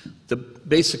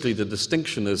 Basically, the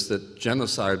distinction is that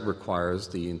genocide requires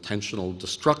the intentional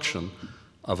destruction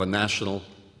of a national,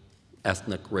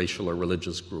 ethnic, racial, or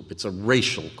religious group. It's a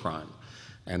racial crime,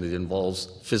 and it involves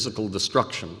physical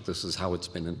destruction. This is how it's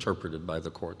been interpreted by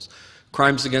the courts.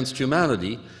 Crimes against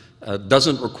humanity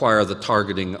doesn't require the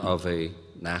targeting of a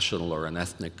national or an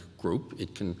ethnic group.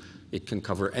 It can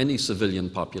cover any civilian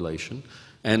population,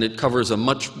 and it covers a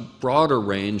much broader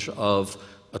range of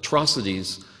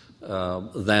atrocities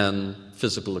than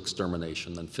physical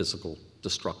extermination, than physical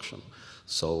destruction.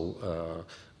 So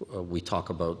we talk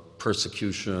about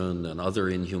persecution and other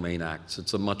inhumane acts.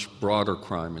 It's a much broader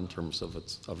crime in terms of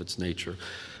its nature.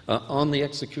 On the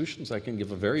executions, I can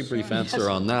give a very brief answer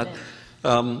on that.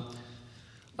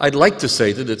 I'd like to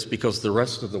say that it's because the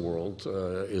rest of the world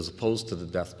is opposed to the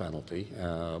death penalty,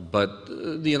 but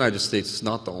the United States is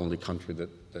not the only country that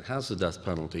has the death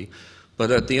penalty. But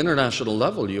at the international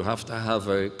level, you have to have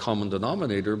a common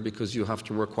denominator because you have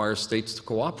to require states to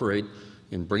cooperate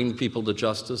in bringing people to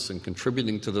justice and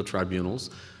contributing to the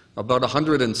tribunals. About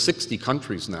 160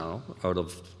 countries now, out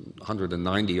of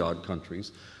 190-odd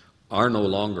countries, are no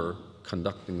longer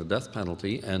conducting the death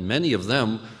penalty, and many of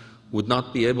them would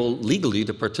not be able legally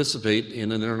to participate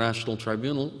in an international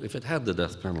tribunal if it had the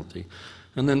death penalty.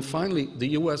 And then finally, the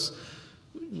U.S.,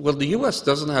 well, the U.S.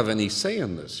 doesn't have any say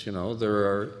in this. You know,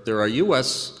 there are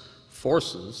U.S.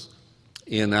 forces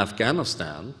in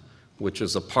Afghanistan, which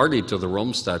is a party to the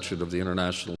Rome Statute of the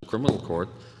International Criminal Court,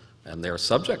 and they're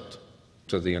subject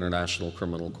to the International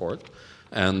Criminal Court.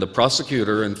 And the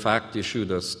prosecutor, in fact,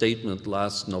 issued a statement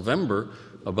last November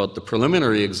about the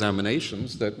preliminary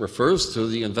examinations that refers to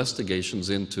the investigations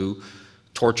into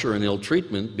torture and ill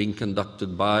treatment being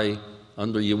conducted by,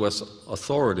 under U.S.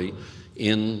 authority,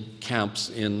 in camps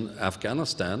in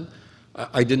Afghanistan.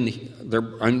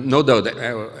 No doubt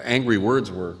angry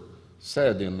words were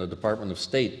said in the Department of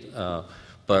State,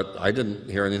 but I didn't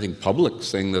hear anything public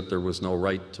saying that there was no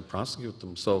right to prosecute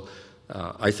them. So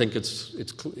I think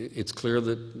it's clear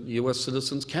that U.S.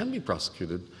 citizens can be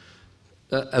prosecuted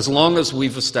as long as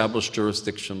we've established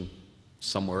jurisdiction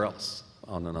somewhere else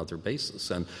on another basis.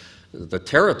 And the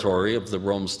territory of the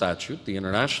Rome Statute, the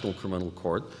International Criminal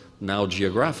Court, now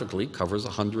geographically covers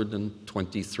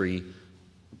 123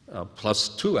 plus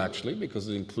 2 actually, because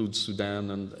it includes Sudan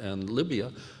and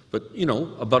Libya. But you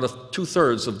know, about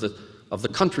 2/3 of the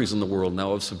countries in the world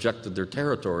now have subjected their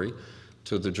territory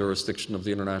to the jurisdiction of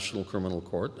the International Criminal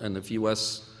Court, and if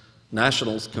U.S.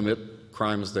 nationals commit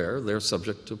crimes there, they're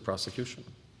subject to prosecution.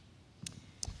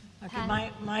 Okay,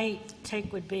 my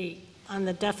take would be on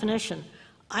the definition.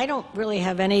 I don't really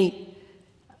have any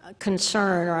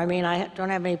concern, or I mean, I don't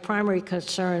have any primary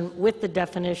concern with the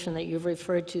definition that you've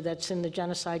referred to that's in the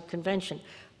Genocide Convention.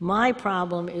 My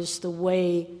problem is the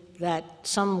way that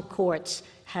some courts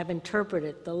have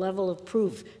interpreted the level of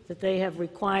proof that they have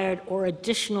required or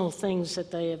additional things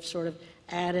that they have sort of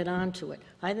added onto it.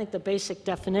 I think the basic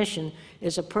definition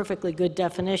is a perfectly good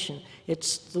definition.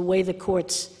 It's the way the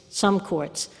courts, some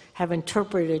courts, have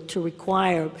interpreted it to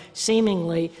require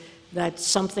seemingly that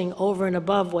something over and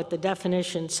above what the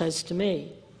definition says to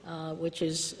me, which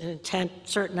is an intent,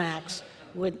 certain acts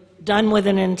done with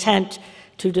an intent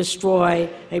to destroy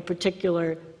a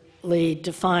particularly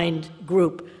defined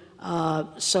group.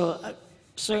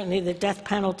 Certainly the death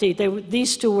penalty,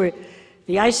 these two were,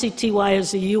 the ICTY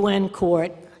is a UN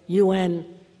court, UN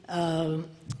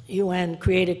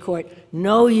created court.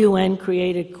 No UN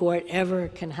created court ever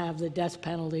can have the death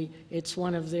penalty. It's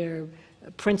one of their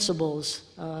principles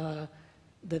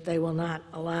that they will not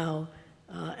allow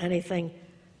anything.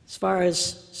 As far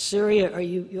as Syria, or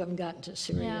you haven't gotten to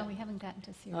Syria yet? No, we haven't gotten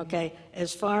to Syria. Okay.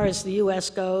 As far as the U.S.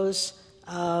 goes,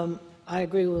 I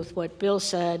agree with what Bill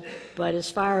said, but as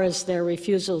far as their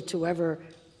refusal to ever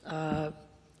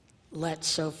let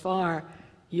so far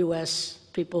U.S.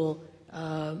 people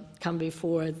come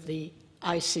before the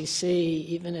ICC,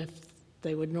 even if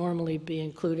they would normally be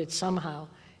included somehow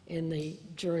in the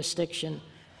jurisdiction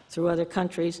through other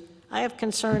countries, I have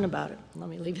concern about it. Let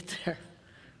me leave it there.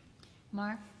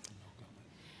 Mark?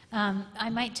 I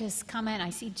might just comment, I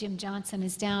see Jim Johnson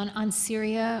is down. On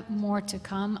Syria, more to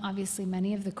come. Obviously,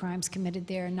 many of the crimes committed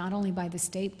there, not only by the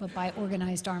state, but by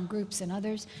organized armed groups and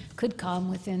others, could come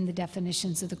within the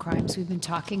definitions of the crimes we've been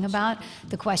talking about.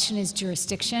 The question is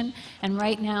jurisdiction. And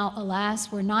right now,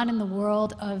 alas, we're not in the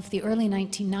world of the early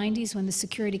 1990s when the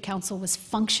Security Council was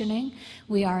functioning.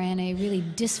 We are in a really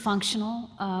dysfunctional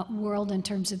world in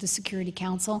terms of the Security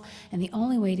Council, and the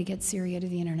only way to get Syria to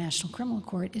the International Criminal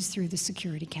Court is through the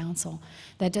Security Council.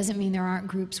 That doesn't mean there aren't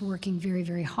groups working very,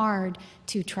 very hard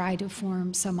to try to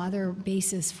form some other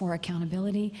basis for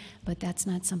accountability, but that's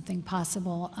not something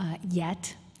possible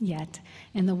yet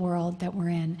in the world that we're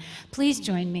in. Please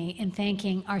join me in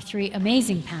thanking our three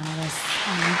amazing panelists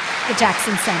on the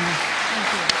Jackson Center.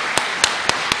 Thank you.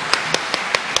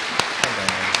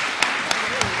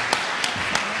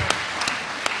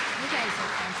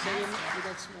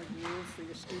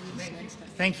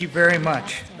 Thank you very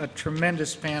much. A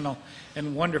tremendous panel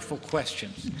and wonderful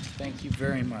questions. Thank you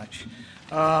very much.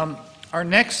 Our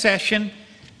next session,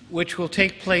 which will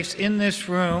take place in this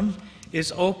room,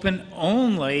 is open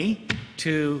only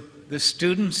to the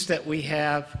students that we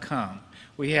have come.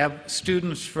 We have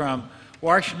students from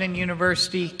Washington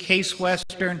University, Case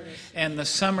Western, and the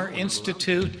Summer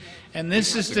Institute, and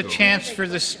this is the chance for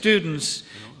the students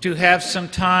to have some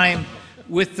time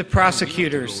with the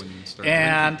prosecutors.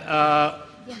 And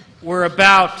we're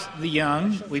about the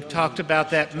young. We've talked about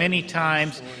that many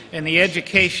times, and the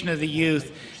education of the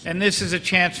youth. And this is a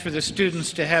chance for the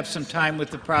students to have some time with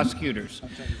the prosecutors.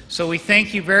 So we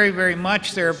thank you very, very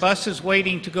much. There are buses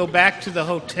waiting to go back to the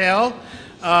hotel.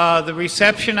 The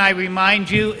reception, I remind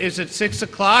you, is at 6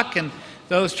 o'clock, and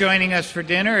those joining us for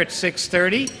dinner at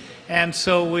 6:30. And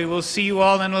so we will see you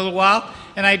all in a little while.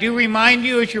 And I do remind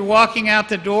you as you're walking out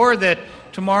the door that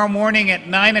tomorrow morning at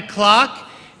 9 o'clock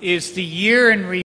is the year in